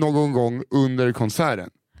 såg den någon gång under konserten.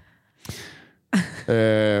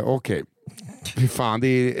 Okej. Fy fan, det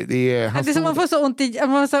är Det är som man får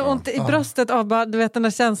så ont i bröstet av bara, du vet den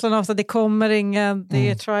där känslan av att det kommer ingen, det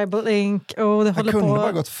är Tribal Inc. Och det håller kunde på,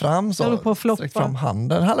 bara gått fram så, på sträckt fram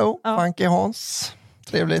handen. Hallå, Funky Hans.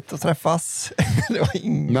 Trevligt att träffas. Det var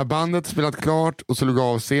När bandet spelat klart och slog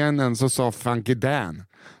av scenen så sa Funky Dan: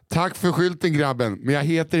 Tack för skylten grabben, men jag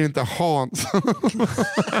heter inte Hans.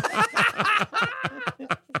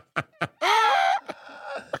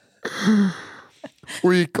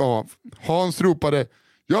 Och gick av. Hans ropade: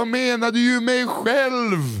 Jag menade ju mig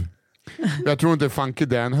själv! Jag tror inte Funky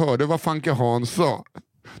Dan hörde vad Funky Hans sa.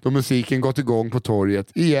 Då musiken gått igång på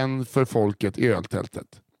torget igen för folket i öltältet.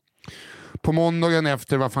 På måndagen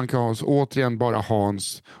efter var Funky Hans återigen bara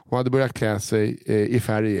Hans och hade börjat klä sig i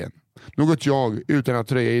färg igen. Något jag, utan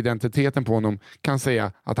att röja identiteten på honom, kan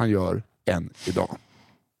säga att han gör än idag.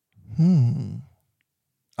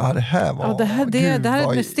 Ja, det här var... det här är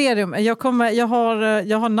ett mysterium. Jag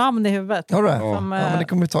har namn i huvudet. Ja, det. Som, Men det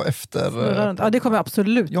kommer vi ta efter. Ja, det kommer jag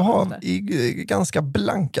absolut. Jag har ganska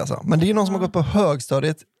blank alltså. Men det är någon som har gått på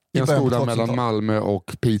högstadiet i En början på skola 2000-talet. mellan Malmö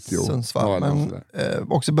och Piteå. Sundsvall. Ja, Men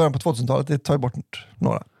också i början på 2000-talet, det tar ju bort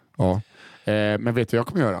några. Ja. Men vet du vad jag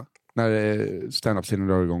kommer göra? När stand-up-scenen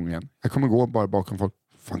drar igång igen. Jag kommer gå bara bakom folk.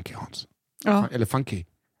 Funky Hans. Ja. Eller Funky.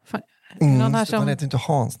 Någon här som... Han heter inte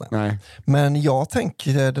Hans. Nej. Men jag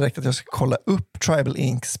tänker direkt att jag ska kolla upp Tribal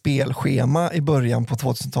Inc. spelschema i början på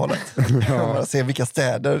 2000-talet. Bara se vilka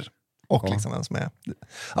städer och liksom vem som är.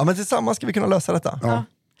 Ja, men tillsammans ska vi kunna lösa detta. Ja.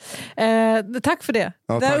 Tack för det.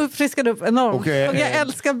 Ja, det har tack. uppfriskat upp enormt. Och, och jag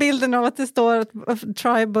älskar bilden av att det står att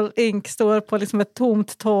Tribal Inc. står på liksom ett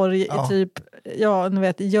tomt torg i typ, ni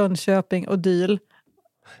vet, Jönköping och Dyl.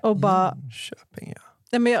 Och bara... Jönköping, ja.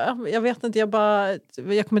 Nej, men jag vet inte, jag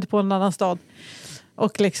kommer inte på en annan stad.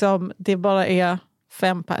 Och liksom, det bara är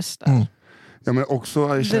 5 pers där. Ja, men också,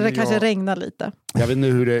 Det kanske regnar lite. Jag vet inte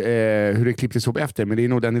hur det klipptes ihop efter, men det är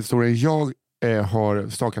nog den historien jag har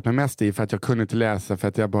stakat mig mest i, för att jag kunde inte läsa, för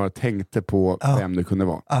att jag bara tänkte på vem det kunde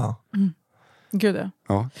vara. Ja. Gud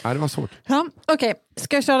ja. Ja, det var svårt. Ja, okej.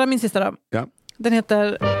 Ska jag köra min sista då? Ja. Den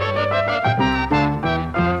heter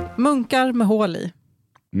Munkar med hål i.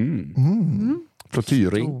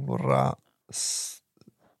 Flottyrring. Stora...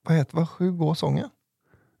 Vad 7 går sången?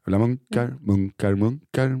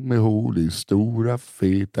 Munkar med hål i, stora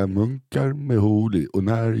feta munkar med hål i, och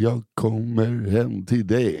när jag kommer hem till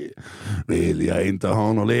dig vill jag inte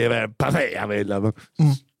ha någon leverpastej. Jag vill ha...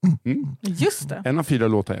 Just det. En av 4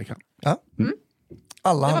 låtar jag kan. Ja.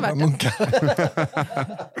 Alla Det var andra värt det. munkar.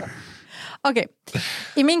 Okej.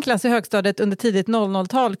 I min klass i högstadiet under tidigt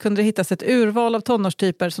 00-tal kunde det hittas ett urval av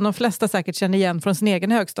tonårstyper som de flesta säkert känner igen från sin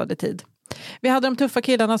egen högstadietid. Vi hade de tuffa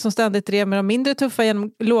killarna som ständigt drev med de mindre tuffa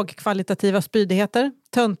genom lågkvalitativa spydigheter,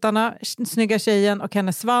 töntarna, snygga tjejen och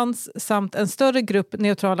hennes svans, samt en större grupp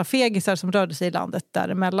neutrala fegisar som rörde sig i landet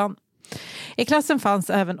däremellan. I klassen fanns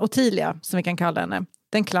även Ottilia, som vi kan kalla henne,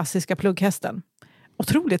 den klassiska plugghästen.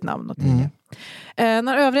 Otroligt namn, Ottilia.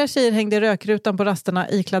 När övriga tjejer hängde i rökrutan på rasterna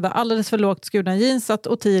iklädda alldeles för lågt skurna jeans, satt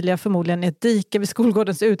Ottilia förmodligen i ett dike vid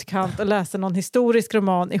skolgårdens utkant och läste någon historisk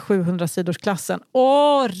roman i 700-sidorsklassen.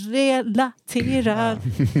 Relaterar!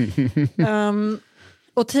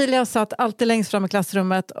 Ottilia satt alltid längst fram i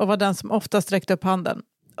klassrummet och var den som oftast räckte upp handen.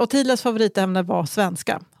 Ottilias favoritämne var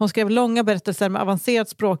svenska. Hon skrev långa berättelser med avancerat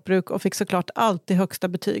språkbruk och fick såklart alltid högsta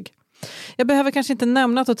betyg. Jag behöver kanske inte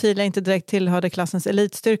nämna att Ottilia inte direkt tillhörde klassens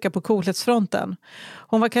elitstyrka på coolhetsfronten.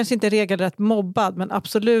 Hon var kanske inte regelrätt mobbad, men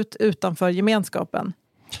absolut utanför gemenskapen.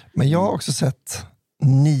 Men jag har också sett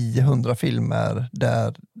 900 filmer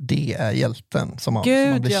där det är hjälten som man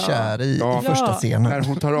blir kär i första scenen. När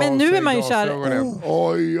hon tar av Men nu sig är man ju kär.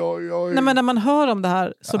 Oj. Nej, men när man hör om det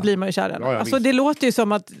här så blir man ju kär i henne. Alltså, det låter ju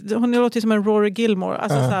som att hon låter ju som en Rory Gilmore.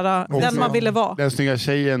 Alltså, den man ville vara. Den snygga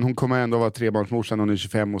tjejen, hon kommer ändå vara trebarnsmorsan, hon är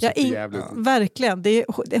 25 och så jävligt. Verkligen.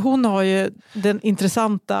 Hon har ju den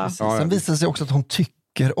intressanta... Sen visar det sig också att hon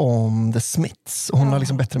tycker om The Smiths. Hon har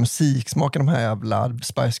liksom bättre musiksmak än de här jävla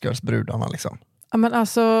Spice Girls-brudarna liksom. Ja, men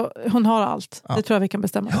alltså, hon har allt. Det tror jag vi kan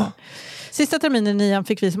bestämma för. Sista terminen i 9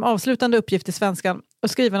 fick vi som avslutande uppgift i svenskan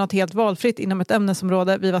att skriva något helt valfritt inom ett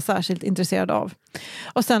ämnesområde vi var särskilt intresserade av.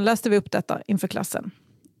 Och sen läste vi upp detta inför klassen.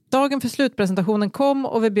 Dagen för slutpresentationen kom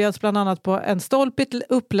och vi bjöds bland annat på en stolpigt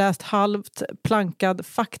uppläst halvt plankad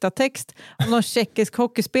faktatext om någon tjeckisk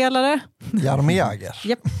hockeyspelare. Jaromir Jagr.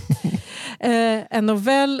 Japp. En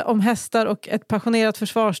novell om hästar och ett passionerat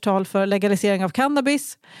försvarstal för legalisering av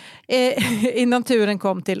cannabis innan turen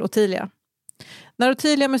kom till Ottilia. När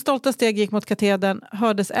Ottilia med stolta steg gick mot katedern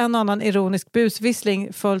hördes en annan ironisk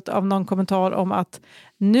busvissling följt av någon kommentar om att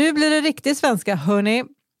nu blir det riktigt svenska, hörni.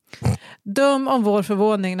 Döm om vår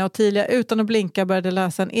förvåning när Ottilia utan att blinka började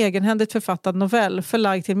läsa en egenhändigt författad novell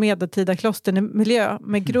förlagd till medeltida klostermiljö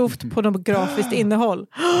med grovt pornografiskt innehåll.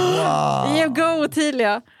 Wow. You go,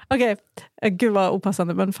 Ottilia! Okej, gud vad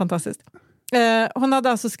opassande, men fantastiskt. Hon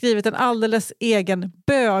hade alltså skrivit en alldeles egen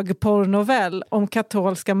bögporrnovell om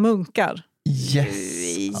katolska munkar.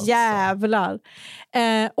 Yes, jävlar.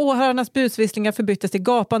 Åhörarnas busvisslingar förbyttes till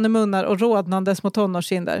gapande munnar och rodnande små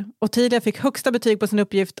tonårskinder. Ottilia fick högsta betyg på sin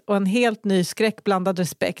uppgift och en helt ny skräckblandad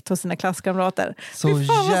respekt hos sina klasskamrater. Så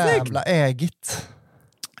jävla ägigt.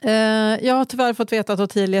 Jag har tyvärr fått veta att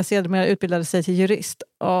Ottilia sedermera utbildade sig till jurist.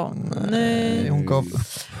 Nej. Hon gav upp.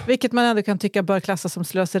 Vilket man ändå kan tycka bör klassas som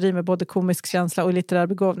slöseri med både komisk känsla och litterär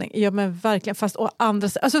begåvning. Ja, men verkligen. Fast å andra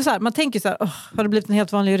alltså så här, man tänker så här, har det blivit en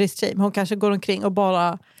helt vanlig juristtjej? Men hon kanske går omkring och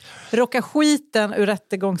bara rockar skiten ur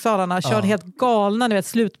rättegångssalarna. Kör helt galna, ni vet,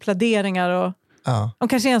 slutpläderingar och... Hon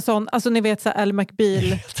kanske är en sån, alltså ni vet så här, Ally McBeal.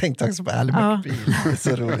 Jag tänkte också på Ally McBeal. Det är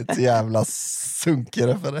så roligt, så jävla sunkig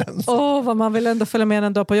referens. Vad man vill ändå följa med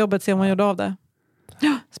en dag på jobbet, se om hon gjorde av det.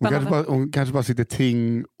 Ja, spännande. Hon kanske bara sitter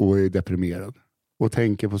ting och är deprimerad. Och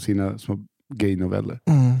tänker på sina små gay-noveller.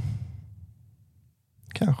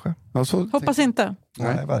 Kanske. Alltså, hoppas inte.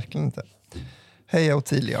 Nej, verkligen inte. Hej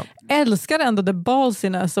Ottilia. Älskar ändå the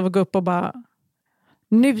ballsiness av att gå upp och bara...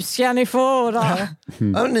 Nu ska ni få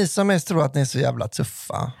Ja, ni som mest tror att ni är så jävla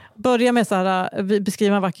tuffa. Börja med så här, vi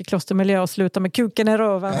beskriver en vacker klostermiljö och sluta med kuken i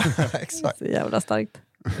röven. Exakt. Så jävla starkt.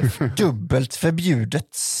 Dubbelt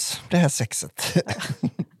förbjudet, det här sexet.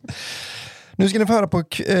 Nu ska ni få höra på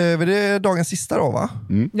det är dagens sista då, va?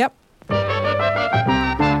 Ja.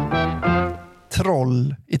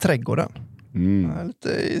 Troll i trädgården.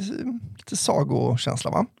 Lite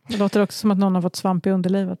sagokänsla, va? Det låter också som att någon har fått svamp i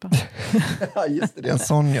underlivet. Ja, just det är en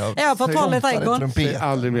sån jag får ta lite trädgården. Det är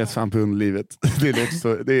aldrig mer svamp i underlivet. Det låter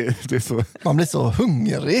så, det är så. Man blir så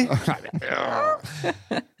hungrig.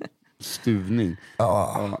 Stuvning.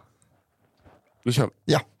 Ja. Vi kör.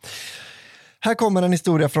 Ja. Här kommer en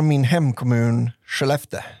historia från min hemkommun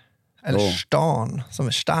Skellefteå. Eller stan som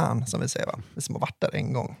vi säger, va? Vi som har varit där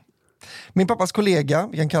en gång. Min pappas kollega,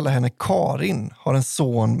 vi kan kalla henne Karin, har en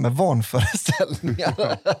son med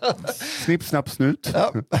vanföreställningar. Snipp, snapp, snut.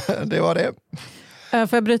 Ja, det var det.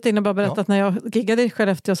 Får jag bryta in och bara berätta att när jag giggade i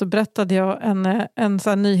Skellefteå så berättade jag en sån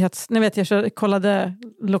här nyhets... Ni vet, jag kollade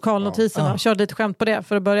lokalnotiserna och körde lite skämt på det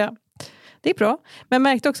för att börja. Det är bra. Men jag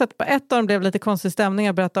märkte också att på ett av dem blev lite konstig stämning.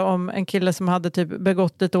 Jag berättade om en kille som hade typ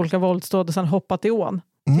begått lite olika våldsdåd och sen hoppat i ån.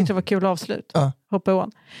 Tyckte det var kul avslut. Hoppa i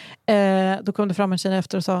ån. Då kom det fram en tjej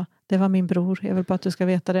efter och sa, det var min bror. Jag vill bara att du ska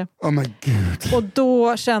veta det. Oh my God. Och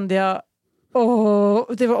då kände jag,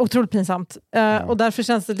 det var otroligt pinsamt. Och därför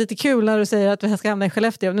känns det lite kul när du säger att vi ska hamna i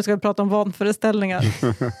Skellefteå. Nu ska vi prata om vanföreställningar.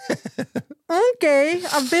 Okej,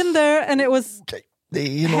 I've been there and it was... Okay.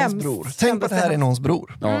 Det är någons bror. Tänk på att det här är någons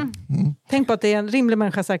bror. Tänk på att det är en rimlig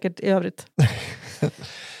människa säkert i övrigt.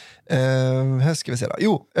 Här ska vi se då.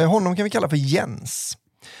 Jo, honom kan vi kalla för Jens.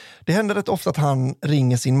 Det händer rätt ofta att han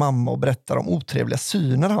ringer sin mamma och berättar om otrevliga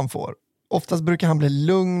syner han får. Oftast brukar han bli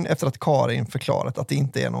lugn efter att Karin förklarat att det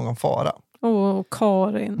inte är någon fara.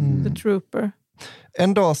 Karin, the trooper.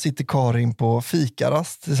 En dag sitter Karin på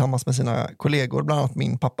fikarast tillsammans med sina kollegor, bland annat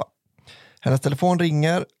min pappa. Hennes telefon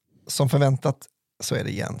ringer, som förväntat så är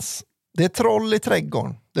det Jens. Det är troll i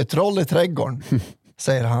trädgården. Det är troll i trädgården.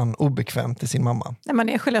 Säger han obekvämt till sin mamma. När man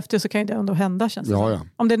är i Skellefteå så kan ju det ändå hända, känns det. Ja.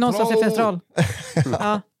 Om det är någonstans det finns troll.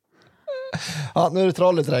 Ja, nu är det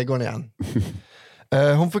troll i trädgården igen.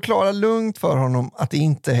 Hon förklarar lugnt för honom att det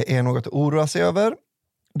inte är något att oroa sig över.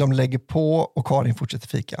 De lägger på och Karin fortsätter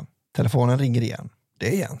fika. Telefonen ringer igen. Det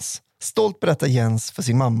är Jens. Stolt berättar Jens för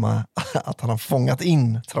sin mamma att han har fångat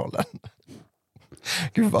in trollen.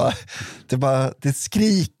 Gud vad, det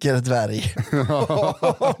skriker dvärg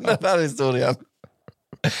om den här historien.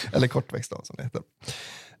 Eller kortväxt då, som det heter.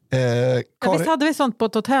 Visst hade vi sånt på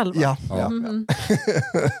ett hotell, va? Ja.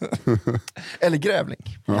 Eller grävling.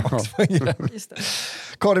 Just det.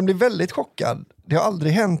 Karin blir väldigt chockad. Det har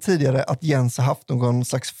aldrig hänt tidigare att Jens har haft någon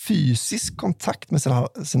slags fysisk kontakt med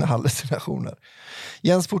sina hallucinationer.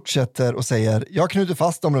 Jens fortsätter och säger, jag knuter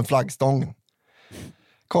fast dem runt flaggstången.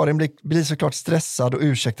 Karin blir såklart stressad och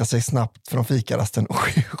ursäktar sig snabbt från fikarasten och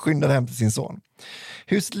skyndar hem till sin son.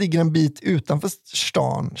 Huset ligger en bit utanför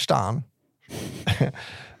stan.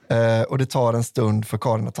 Och det tar en stund för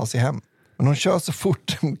Karin att ta sig hem. Men hon kör så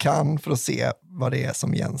fort hon kan för att se vad det är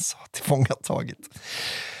som Jens har tillfångatagit.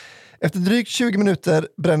 Efter drygt 20 minuter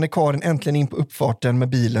bränner Karin äntligen in på uppfarten med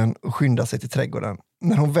bilen och skyndar sig till trädgården.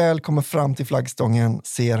 När hon väl kommer fram till flaggstången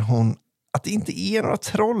ser hon att det inte är några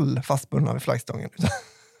troll fastbundna vid flaggstången.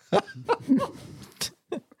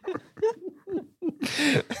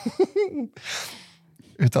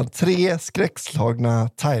 Utan 3 skräckslagna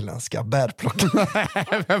thailändska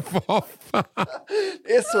bärplockare.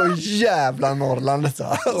 Det är så jävla Norrland. Det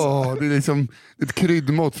är liksom ett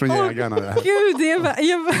kryddmått från jägarna. Det. Gud, det är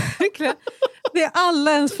verkligen... Det är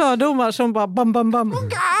alla ens fördomar som bara bam, bam, bam.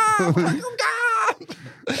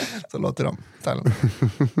 Så låter de.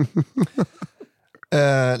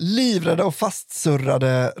 Livrädda och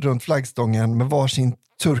fastsurrade runt flaggstången med varsin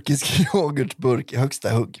turkisk yoghurtburk i högsta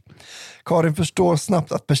hugg. Karin förstår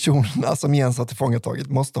snabbt att personerna som Jens har tillfångatagit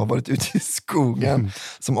måste ha varit ute i skogen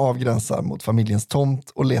som avgränsar mot familjens tomt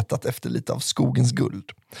och letat efter lite av skogens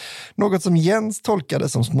guld. Något som Jens tolkade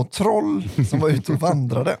som små troll som var ute och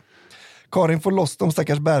vandrade. Karin får loss de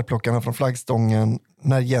stackars bärplockarna från flaggstången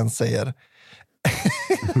när Jens säger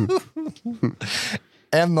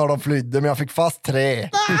en av dem flydde men jag fick fast 3.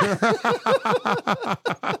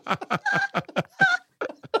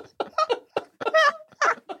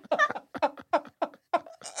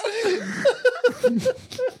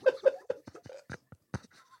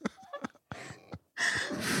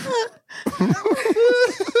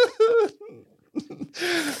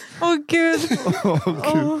 Åh gud.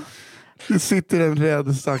 Det sitter en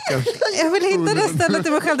rädd stackars. Jag vill hitta det stället i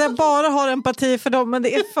mig själv där jag bara har empati för dem, men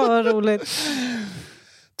det är för roligt.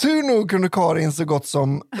 Tur nog kunde Karin så gott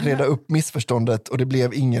som reda upp missförståndet och det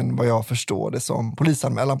blev ingen, vad jag förstår det som,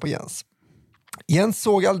 polisanmälan på Jens. Jens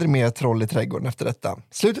såg aldrig mer troll i trädgården efter detta.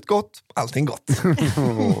 Slutet gott, allting gott.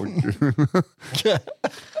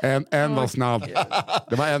 En var snabb.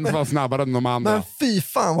 Det var en som var snabbare än de andra. Men fy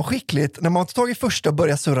fan vad skickligt när man tar tag i första och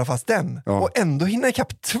börjar surra fast den. Ja. Och ändå hinna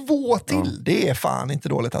ikapp 2 till. Ja. Det är fan inte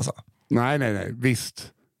dåligt alltså. Nej, visst.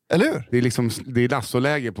 Eller hur? Det är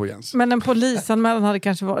Lasso-läge på Jens. Men en polisanmälan hade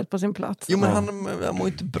kanske varit på sin plats. Jo, men han mår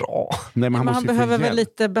inte bra. Nej, men Men han måste ju få behöver väl hjälp.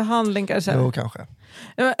 lite behandling kanske. Jo, kanske.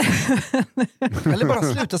 Eller bara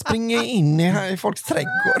sluta springa in i folks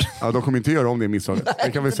trädgård. Ja, de kommer inte göra om det misstaget.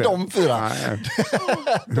 Det kan vi säga. De 4. Nej.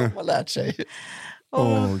 De har lärt sig.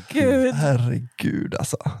 Åh, gud. Herregud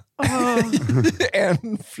alltså.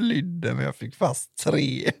 En flydde, men jag fick fast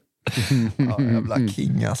 3. Ja, jävla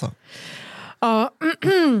king alltså. Ja.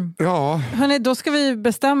 Ja, Hörrni, då ska vi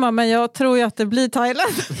bestämma, men jag tror ju att det blir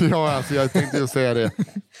Thailand. ja, alltså jag tänkte ju säga det.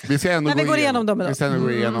 Vi ska ändå Men vi går igenom dem idag. Vi ska ändå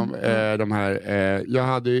gå igenom de här.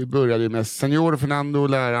 Jag började med Senior Fernando,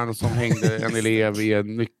 läraren som hängde en elev i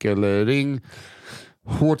en nyckelring.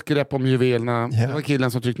 Hårt grepp om juvelerna. Ja. Det var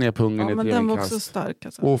killen som tryckte ner pungen i Ja, ett men den var genkast. också stark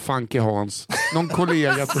alltså. Och Funky Hans. Någon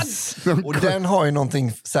kollega. Och den har ju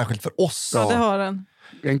någonting särskilt för oss. Ja, det har den.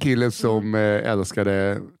 En kille som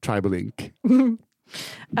älskade Tribal Inc.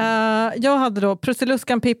 Jag hade då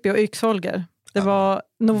Prussiluskan, Pippi och Yxholger. Det var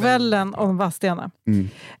novellen om Vadstena.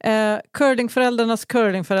 Curlingföräldrarnas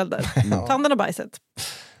curlingförälder. Tanden och bajset.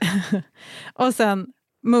 Och sen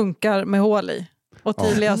Munkar med hål i. Och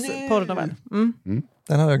Tilias porrnovell.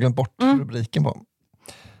 Den hade jag glömt bort rubriken på.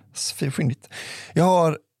 Fyndigt. Jag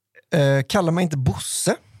har Kalla mig inte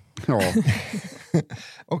Bosse. Ja.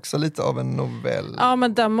 Också lite av en novell. Ja,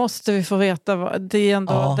 men där måste vi få veta. Det är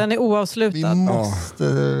ändå, den är oavslutad.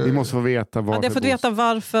 Vi måste få veta varför. Hade jag fått veta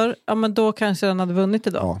varför, ja men då kanske den hade vunnit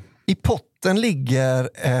idag. Ja. I potten ligger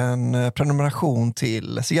en prenumeration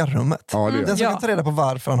till cigarrummet. Ja, det är. Den som kan ta reda på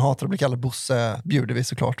varför han hatar att bli kallad Bosse bjuder vi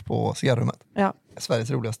såklart på cigarrummet. Ja. Sveriges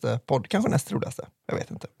roligaste podd, kanske näst roligaste. Jag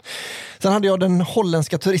vet inte. Sen hade jag den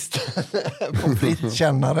holländska turisten på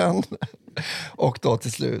Frittkännaren. Och då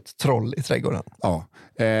till slut Troll i trädgården. Ja.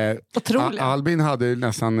 Otroligt. Albin hade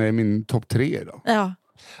nästan min topp 3 idag. Ja.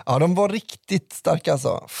 Ja, de var riktigt starka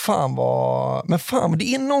alltså. Men fan,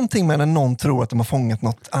 det är någonting med när någon tror att de har fångat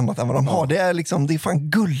något annat än vad de har. Det är fan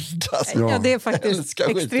guld alltså. Ja, det är Jag faktiskt älskar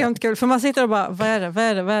skiten. extremt kul. För man sitter och bara, vad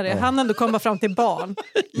är det? Han ändå kommer fram till barn.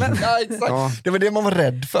 Ja, exakt. Ja. Det var det man var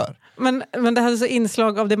rädd för. Men det hade så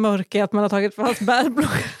inslag av det mörka att man har tagit för hans bärblock.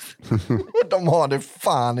 De har det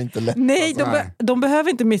fan inte lätt. Nej, alltså. de behöver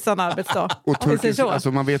inte missa en arbetsdag. Och Om vi säger turkisk, så.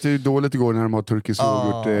 alltså man vet ju hur dåligt det går när de har turkisk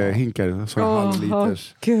yoghurt hinkar. Så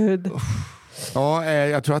halvliters. Gud. Ja,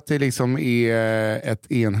 jag tror att det liksom är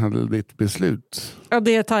ett enhälligt beslut. Ja,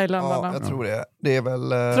 det är Ja, thailändarna. jag tror det. Det är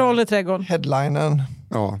väl Troll i trädgården. headlinen.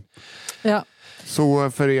 Ja. Ja.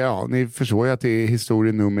 Så för ni förstår ju att det är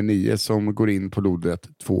historia nummer 9 som går in på lodrätt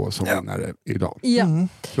 2 som vinnare idag. Ja.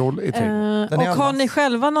 Troll i trädgården. Den är Och har allas. ni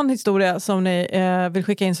själva någon historia som ni vill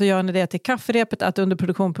skicka in så gör ni det till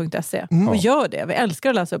kafferepet@underproduktion.se. Och gör det. Vi älskar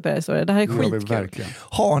att läsa upp era historier. Det här är Det gör vi skitkul. verkligen.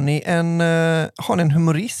 Har ni en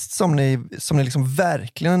humorist som ni liksom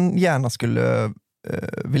verkligen gärna skulle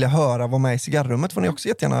vilja höra vara med i cigarrummet, får ni också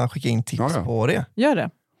jättegärna skicka in tips Ja. på det. Gör det.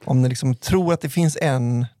 Om ni liksom tror att det finns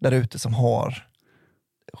en där ute som har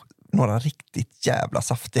några riktigt jävla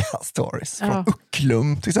saftiga stories. Ja. Från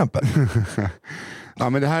Ucklum till exempel. Ja,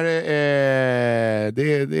 men det här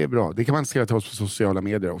det är bra. Det kan man skriva till oss på sociala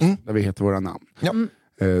medier också, där vi heter våra namn. Ja.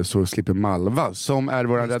 Så slipper Malva, som är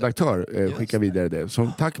vår redaktör, skicka vidare det.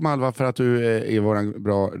 Så tack Malva för att du är vår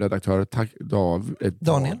bra redaktör. Tack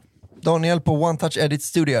Daniel på One Touch Edit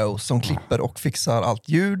Studio som klipper och fixar allt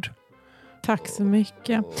ljud. Tack så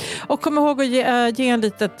mycket. Och kom ihåg att ge en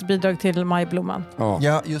litet bidrag till Majblomman. Ja.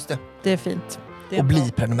 Ja, just det. Det är fint. Det är Och bra.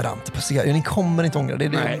 bli prenumerant på cigarr. Ni kommer inte ångra det.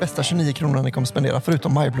 Det är Nej. de bästa 29 kronorna ni kommer spendera,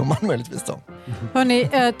 förutom Majblomman möjligtvis då. Hörni,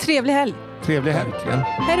 trevlig helg. Trevlig helg. Verkligen.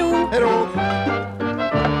 Hej då! Hej då!